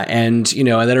 And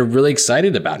that are really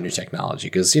excited about new technology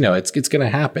because, it's going to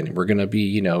happen. We're going to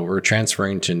be, we're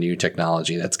transferring to new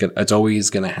technology. It's always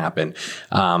going to happen.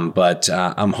 But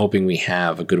I'm hoping we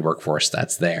have a good workforce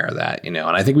that's there that, and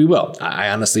I think we will. I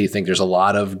honestly think there's a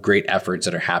lot of great efforts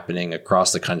that are happening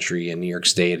across the country in New York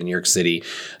State and New York City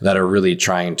that are really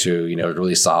trying to,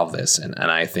 really solve this. And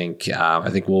I think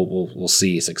we'll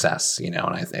see success, and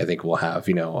I think we'll have,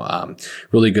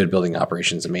 really good building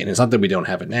operations and maintenance. Not that we don't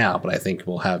have it now, but I think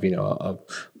we'll have, a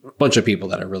bunch of people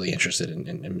that are really interested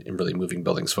in really moving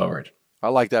buildings forward. I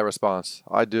like that response.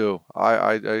 I do.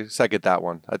 I second that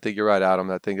one. I think you're right, Adam.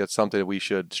 I think that's something that we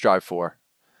should strive for.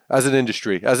 As an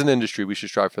industry, we should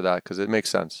strive for that because it makes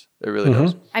sense. It really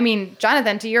does. I mean,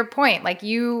 Jonathan, to your point, like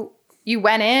you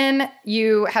went in,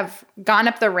 you have gone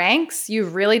up the ranks,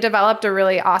 you've really developed a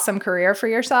really awesome career for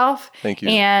yourself. Thank you.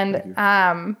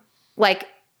 And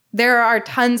there are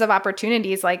tons of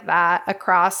opportunities like that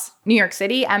across New York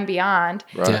City and beyond.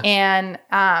 Right. And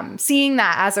seeing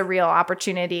that as a real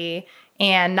opportunity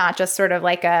and not just sort of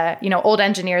like a, old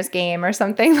engineer's game or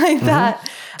something like that.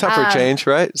 Time for a change,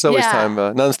 right? It's always time.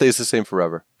 None stays the same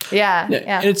forever. Yeah.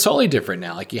 And it's totally different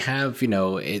now. Like you have,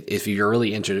 if you're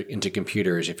really into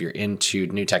computers, if you're into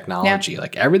new technology,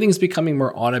 like everything's becoming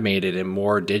more automated and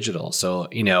more digital. So,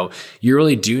 you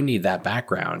really do need that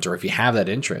background, or if you have that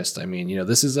interest, I mean,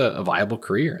 this is a viable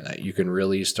career that you can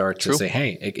really start to say,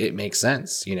 hey, it makes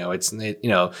sense. It's,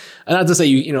 not to say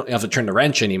you don't have to turn the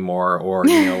wrench anymore or,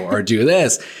 or do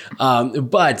this.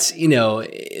 But,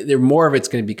 more of it's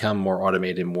going to become more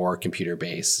automated, more computer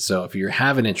based. So if you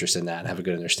have an interest in that and have a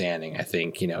good understanding, I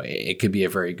think, it could be a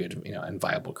very good, and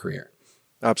viable career.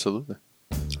 Absolutely.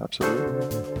 Awesome.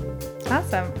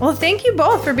 Well, thank you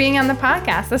both for being on the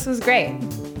podcast. This was great.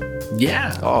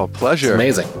 Yeah. Oh, pleasure. It's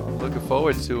amazing. Looking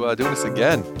forward to doing this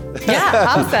again. Yeah,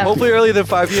 awesome. Hopefully earlier than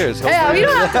 5 years. Yeah, we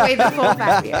don't have to wait the full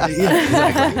 5 years. Yeah,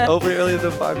 exactly. Hopefully earlier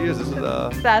than 5 years. This was a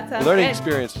learning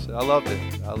experience. I loved it.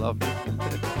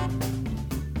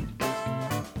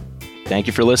 Thank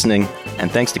you for listening,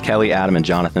 and thanks to Kelly, Adam, and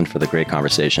Jonathan for the great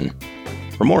conversation.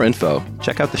 For more info,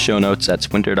 check out the show notes at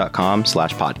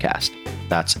swinter.com/podcast.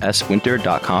 That's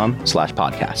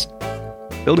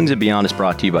swinter.com/podcast. Buildings and Beyond is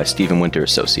brought to you by Stephen Winter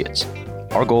Associates.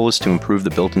 Our goal is to improve the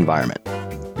built environment.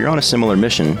 If you're on a similar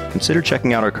mission, consider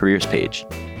checking out our careers page.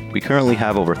 We currently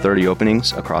have over 30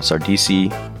 openings across our DC,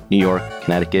 New York,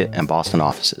 Connecticut, and Boston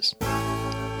offices.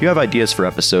 If you have ideas for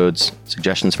episodes,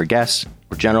 suggestions for guests,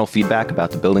 or general feedback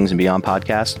about the Buildings and Beyond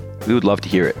podcast, we would love to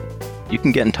hear it. You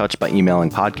can get in touch by emailing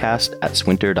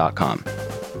podcast@swinter.com.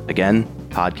 Again,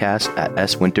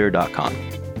 podcast@swinter.com.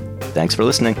 Thanks for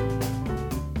listening.